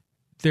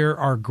 there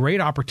are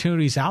great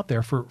opportunities out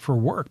there for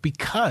work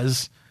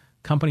because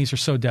companies are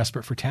so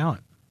desperate for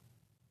talent.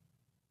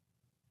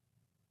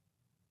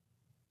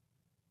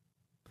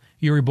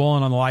 Yuri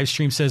Bolin on the live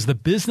stream says the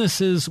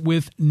businesses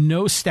with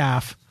no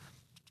staff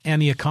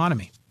and the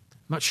economy.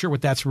 I'm not sure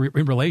what that's in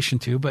relation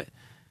to, but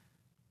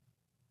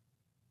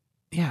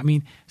yeah, I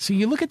mean, so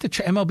you look at the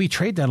MLB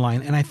trade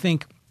deadline, and I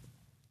think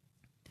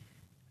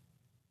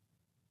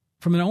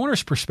from an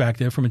owner's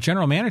perspective, from a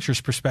general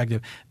manager's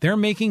perspective, they're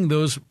making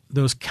those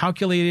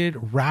calculated,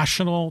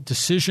 rational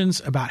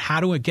decisions about how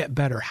to get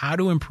better, how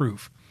to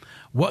improve.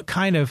 What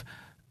kind of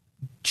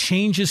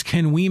changes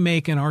can we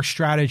make in our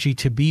strategy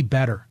to be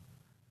better,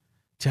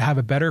 to have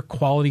a better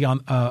quality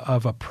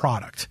of a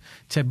product,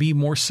 to be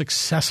more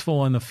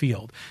successful in the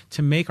field,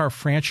 to make our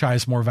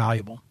franchise more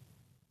valuable?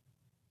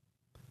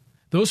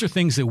 Those are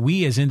things that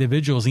we as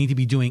individuals need to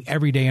be doing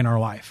every day in our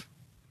life.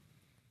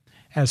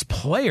 As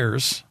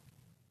players,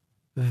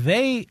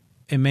 they,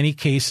 in many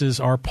cases,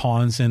 are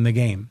pawns in the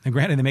game. And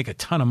granted, they make a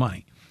ton of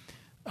money.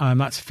 I'm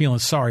not feeling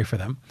sorry for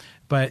them,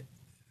 but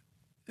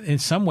in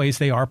some ways,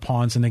 they are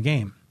pawns in the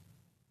game.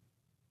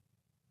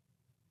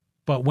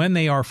 But when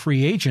they are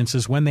free agents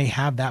is when they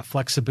have that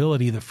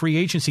flexibility. The free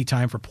agency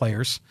time for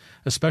players,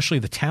 especially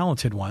the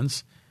talented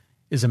ones,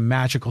 is a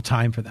magical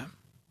time for them.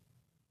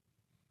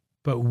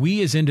 But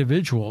we as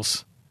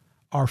individuals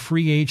are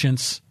free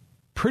agents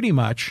pretty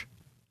much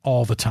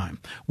all the time.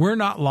 We're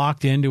not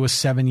locked into a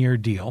 7-year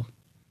deal.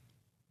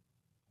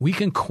 We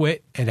can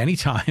quit at any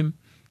time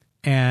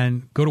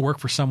and go to work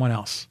for someone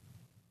else.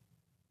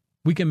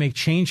 We can make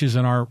changes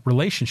in our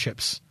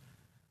relationships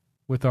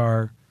with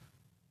our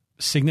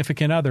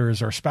significant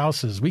others, our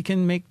spouses. We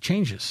can make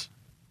changes.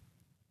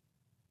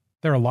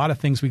 There are a lot of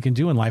things we can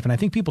do in life, and I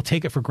think people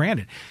take it for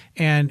granted.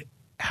 And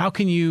how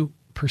can you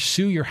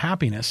pursue your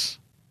happiness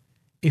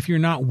if you're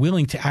not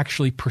willing to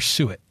actually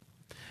pursue it?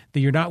 That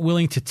you're not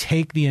willing to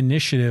take the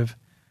initiative,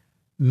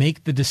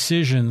 make the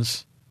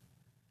decisions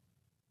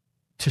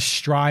to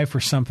strive for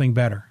something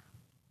better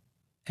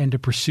and to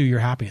pursue your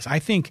happiness. I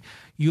think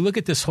you look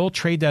at this whole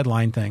trade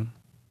deadline thing.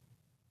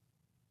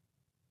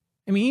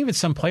 I mean, even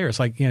some players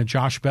like,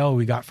 Josh Bell,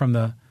 we got from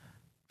the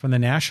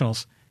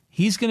Nationals,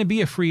 he's going to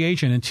be a free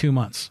agent in 2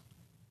 months.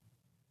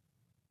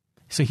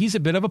 So he's a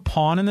bit of a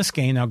pawn in this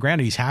game. Now,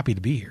 granted, he's happy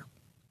to be here.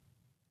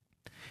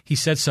 He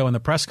said so in the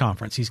press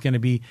conference. He's going to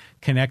be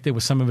connected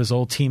with some of his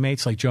old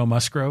teammates like Joe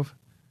Musgrove.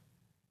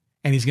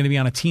 And he's going to be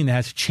on a team that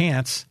has a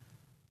chance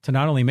to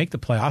not only make the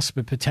playoffs,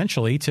 but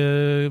potentially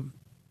to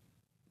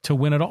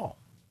win it all.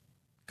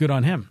 Good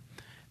on him.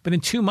 But in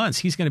 2 months,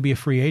 he's going to be a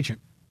free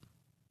agent.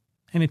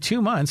 And in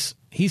 2 months,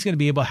 he's going to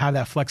be able to have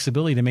that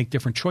flexibility to make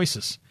different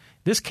choices.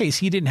 This case,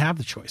 he didn't have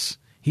the choice.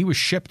 He was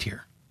shipped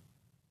here.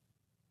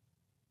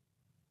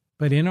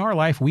 But in our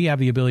life, we have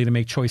the ability to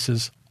make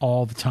choices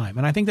all the time.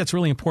 And I think that's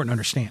really important to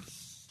understand.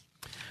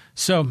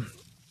 So,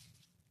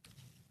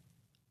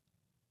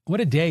 what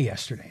a day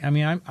yesterday. I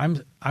mean,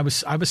 I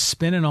was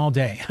spinning all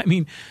day. I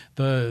mean,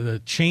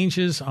 the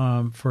changes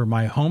for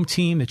my home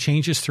team, the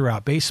changes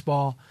throughout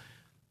baseball,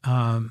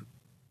 the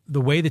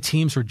way the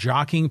teams were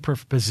jockeying for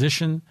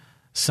position,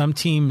 some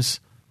teams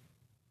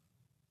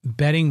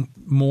betting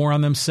more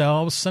on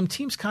themselves, some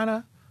teams kind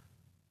of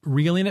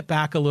reeling it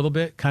back a little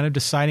bit, kind of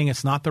deciding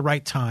it's not the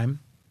right time,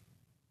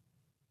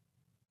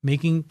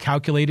 making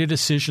calculated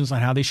decisions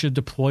on how they should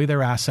deploy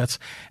their assets.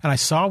 And I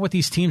saw what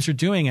these teams are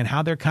doing and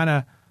how they're kind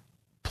of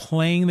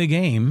playing the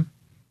game.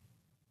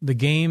 The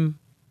game,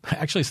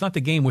 actually, it's not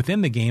the game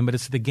within the game, but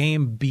it's the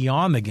game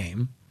beyond the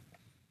game,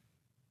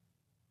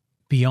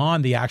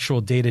 beyond the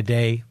actual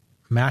day-to-day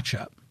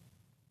matchup.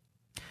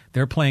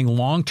 They're playing the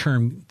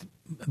long-term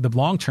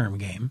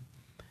game.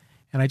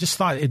 And I just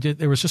thought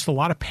there was just a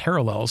lot of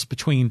parallels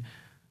between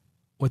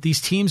what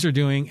these teams are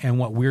doing and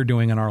what we're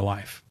doing in our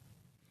life.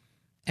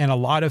 And a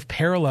lot of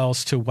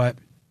parallels to what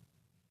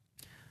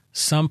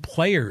some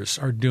players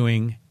are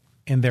doing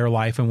in their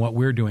life and what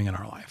we're doing in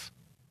our life.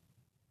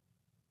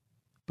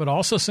 But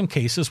also some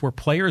cases where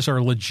players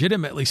are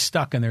legitimately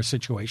stuck in their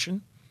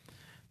situation.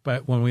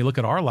 But when we look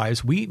at our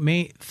lives, we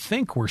may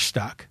think we're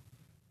stuck,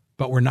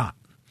 but we're not.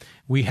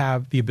 We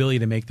have the ability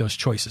to make those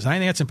choices. And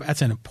I think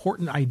that's an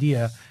important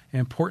idea,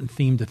 an important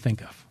theme to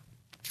think of.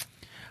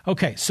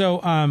 Okay, so,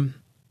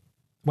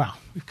 wow,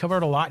 we've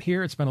covered a lot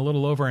here. It's been a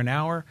little over an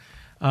hour.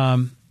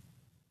 I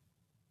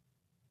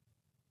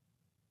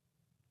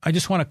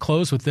just want to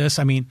close with this.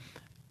 I mean,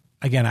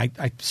 again,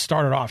 I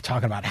started off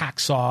talking about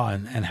Hacksaw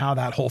and how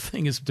that whole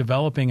thing is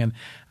developing, and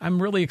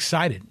I'm really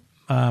excited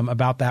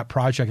about that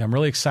project. I'm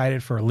really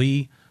excited for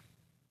Lee.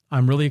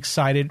 I'm really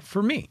excited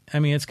for me. I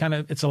mean,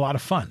 it's a lot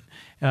of fun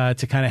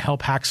to kind of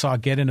help Hacksaw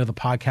get into the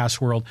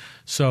podcast world.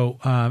 So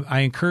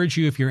I encourage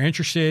you, if you're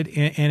interested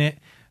in it,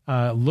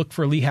 look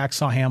for Lee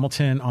Hacksaw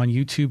Hamilton on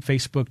YouTube,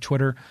 Facebook,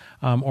 Twitter,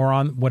 or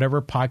on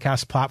whatever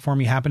podcast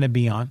platform you happen to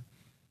be on.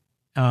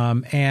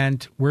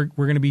 And we're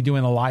going to be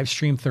doing a live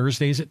stream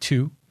Thursdays at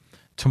 2.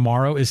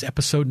 Tomorrow is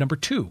episode number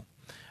 2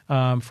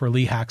 for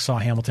Lee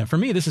Hacksaw Hamilton. For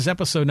me, this is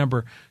episode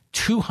number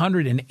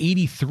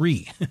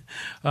 283.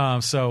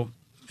 So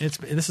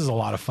this is a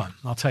lot of fun.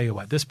 I'll tell you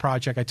what, this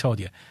project, I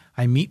told you,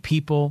 I meet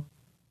people,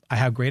 I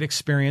have great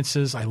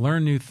experiences, I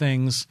learn new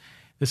things.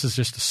 This is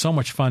just so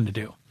much fun to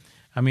do.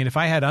 I mean, if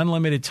I had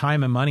unlimited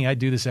time and money, I'd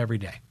do this every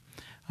day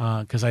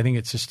because I think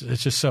it's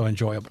just so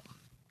enjoyable.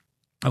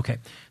 Okay,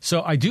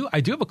 so I do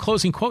have a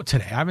closing quote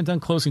today. I haven't done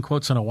closing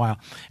quotes in a while,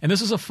 and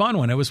this is a fun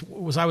one. I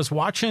was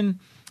watching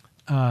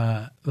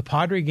the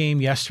Padre game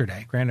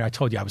yesterday. Granted, I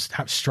told you I was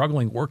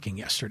struggling working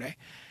yesterday,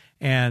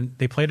 and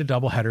they played a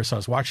doubleheader, so I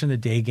was watching the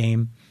day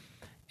game,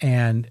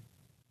 and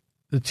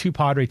the two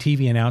Padre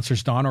TV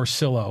announcers, Don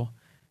Orsillo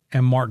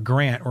and Mark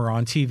Grant, were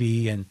on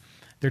TV, and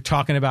they're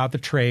talking about the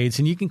trades,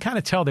 and you can kind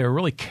of tell they were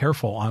really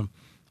careful on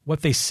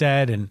what they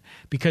said, and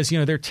because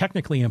they're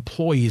technically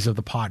employees of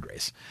the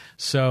Padres,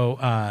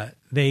 so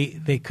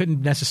they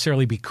couldn't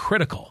necessarily be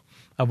critical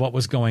of what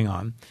was going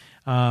on.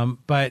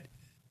 But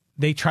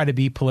they try to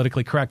be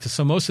politically correct.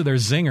 So most of their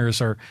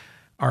zingers are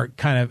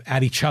kind of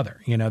at each other.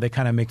 They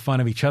kind of make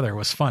fun of each other. It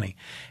was funny.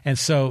 And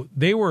so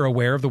they were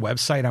aware of the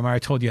website. I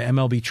told you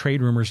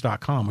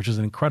MLBTradeRumors.com, which is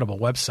an incredible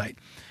website.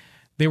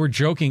 They were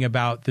joking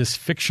about this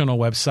fictional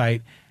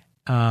website.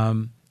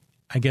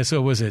 I guess,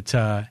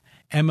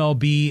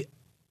 MLB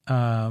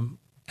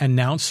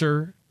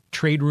announcer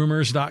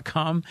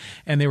TradeRumors.com.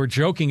 And they were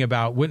joking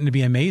about, wouldn't it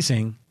be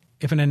amazing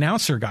if an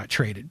announcer got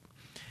traded?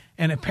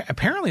 And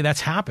apparently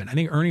that's happened. I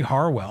think Ernie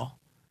Harwell,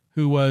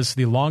 who was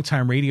the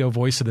longtime radio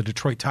voice of the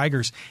Detroit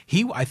Tigers,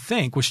 he, I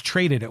think, was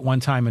traded at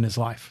one time in his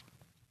life.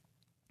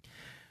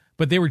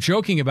 But they were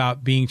joking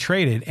about being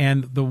traded,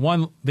 and the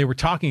one they were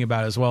talking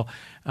about as well,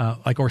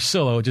 like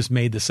Orsillo just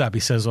made this up. He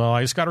says, well,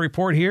 I just got a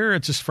report here.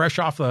 It's just fresh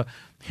off the,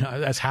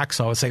 as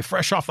Hacksaw would say,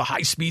 fresh off the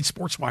high-speed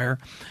sports wire,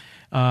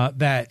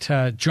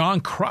 that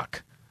John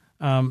Kruk,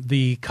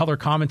 the color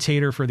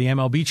commentator for the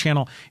MLB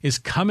channel, is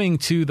coming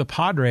to the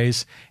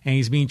Padres, and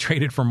he's being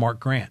traded for Mark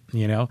Grant,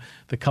 the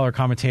color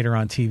commentator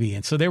on TV.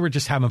 And so they were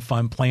just having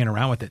fun playing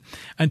around with it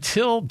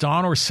until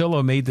Don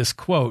Orsillo made this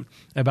quote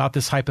about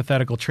this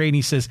hypothetical trade. And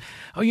he says,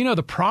 oh,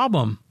 the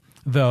problem,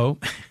 though,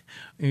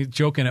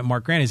 joking at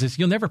Mark Grant, is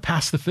you'll never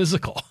pass the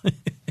physical.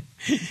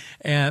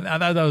 And I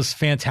thought that was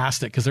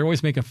fantastic because they're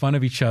always making fun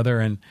of each other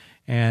and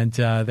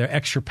their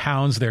extra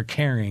pounds they're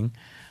carrying.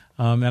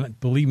 And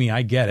believe me,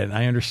 I get it.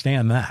 I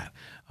understand that.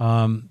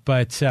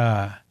 But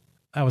that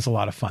was a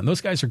lot of fun.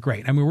 Those guys are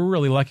great. I mean, we're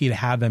really lucky to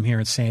have them here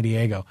in San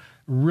Diego.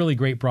 Really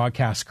great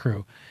broadcast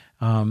crew.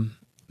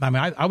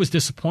 I was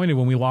disappointed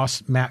when we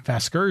lost Matt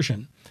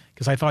Vasgersian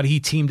because I thought he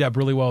teamed up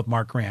really well with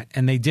Mark Grant,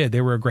 and they did.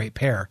 They were a great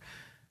pair.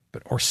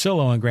 But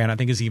Orsillo and Grant, I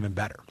think, is even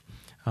better.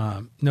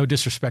 No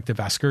disrespect to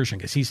Vasgersian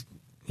because he's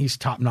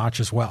top notch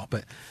as well.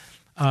 But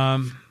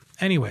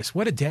anyways,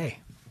 what a day.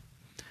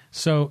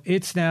 So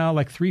it's now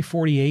like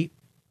 3:48,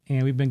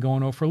 and we've been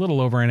going for a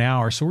little over an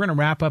hour. So we're going to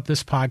wrap up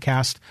this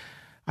podcast.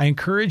 I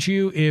encourage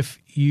you, if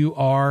you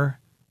are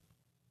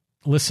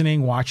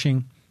listening,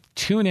 watching,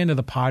 tune into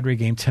the Padre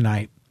game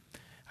tonight.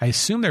 I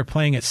assume they're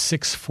playing at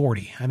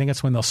 6:40. I think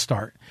that's when they'll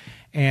start.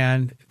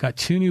 And got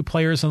 2 new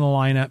players in the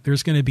lineup.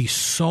 There's going to be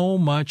so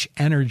much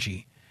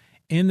energy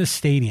in the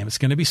stadium. It's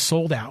going to be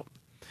sold out.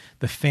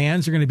 The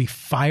fans are going to be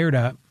fired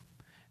up.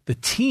 The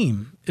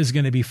team is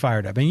going to be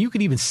fired up. And you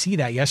could even see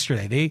that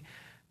yesterday.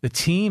 The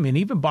team, and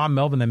even Bob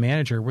Melvin, the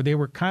manager, where they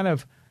were kind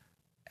of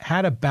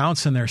had a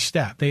bounce in their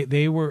step.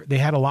 They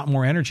had a lot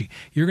more energy.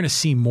 You're going to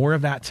see more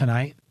of that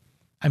tonight.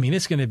 I mean,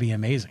 it's going to be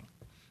amazing.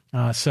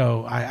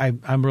 So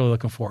I'm really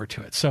looking forward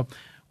to it. So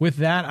with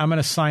that, I'm going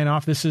to sign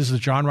off. This is the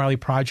John Riley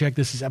Project.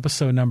 This is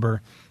episode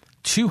number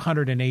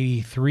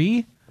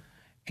 283.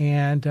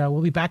 And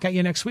we'll be back at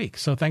you next week.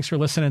 So thanks for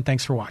listening.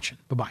 Thanks for watching.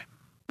 Bye-bye.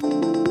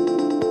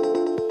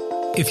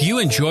 If you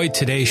enjoyed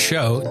today's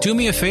show, do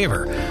me a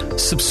favor.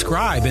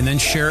 Subscribe and then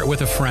share it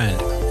with a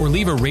friend, or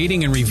leave a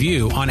rating and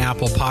review on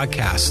Apple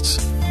Podcasts.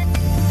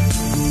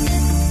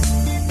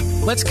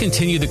 Let's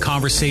continue the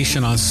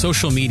conversation on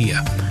social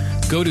media.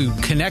 Go to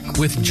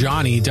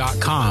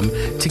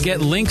connectwithjohnny.com to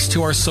get links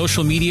to our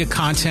social media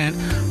content,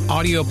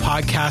 audio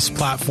podcast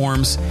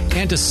platforms,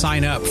 and to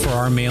sign up for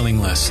our mailing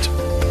list.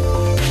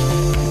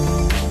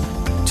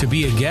 To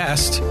be a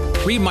guest,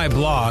 read my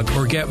blog,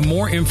 or get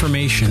more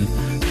information,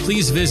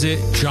 please visit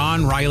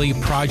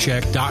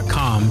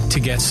johnrileyproject.com to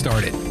get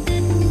started.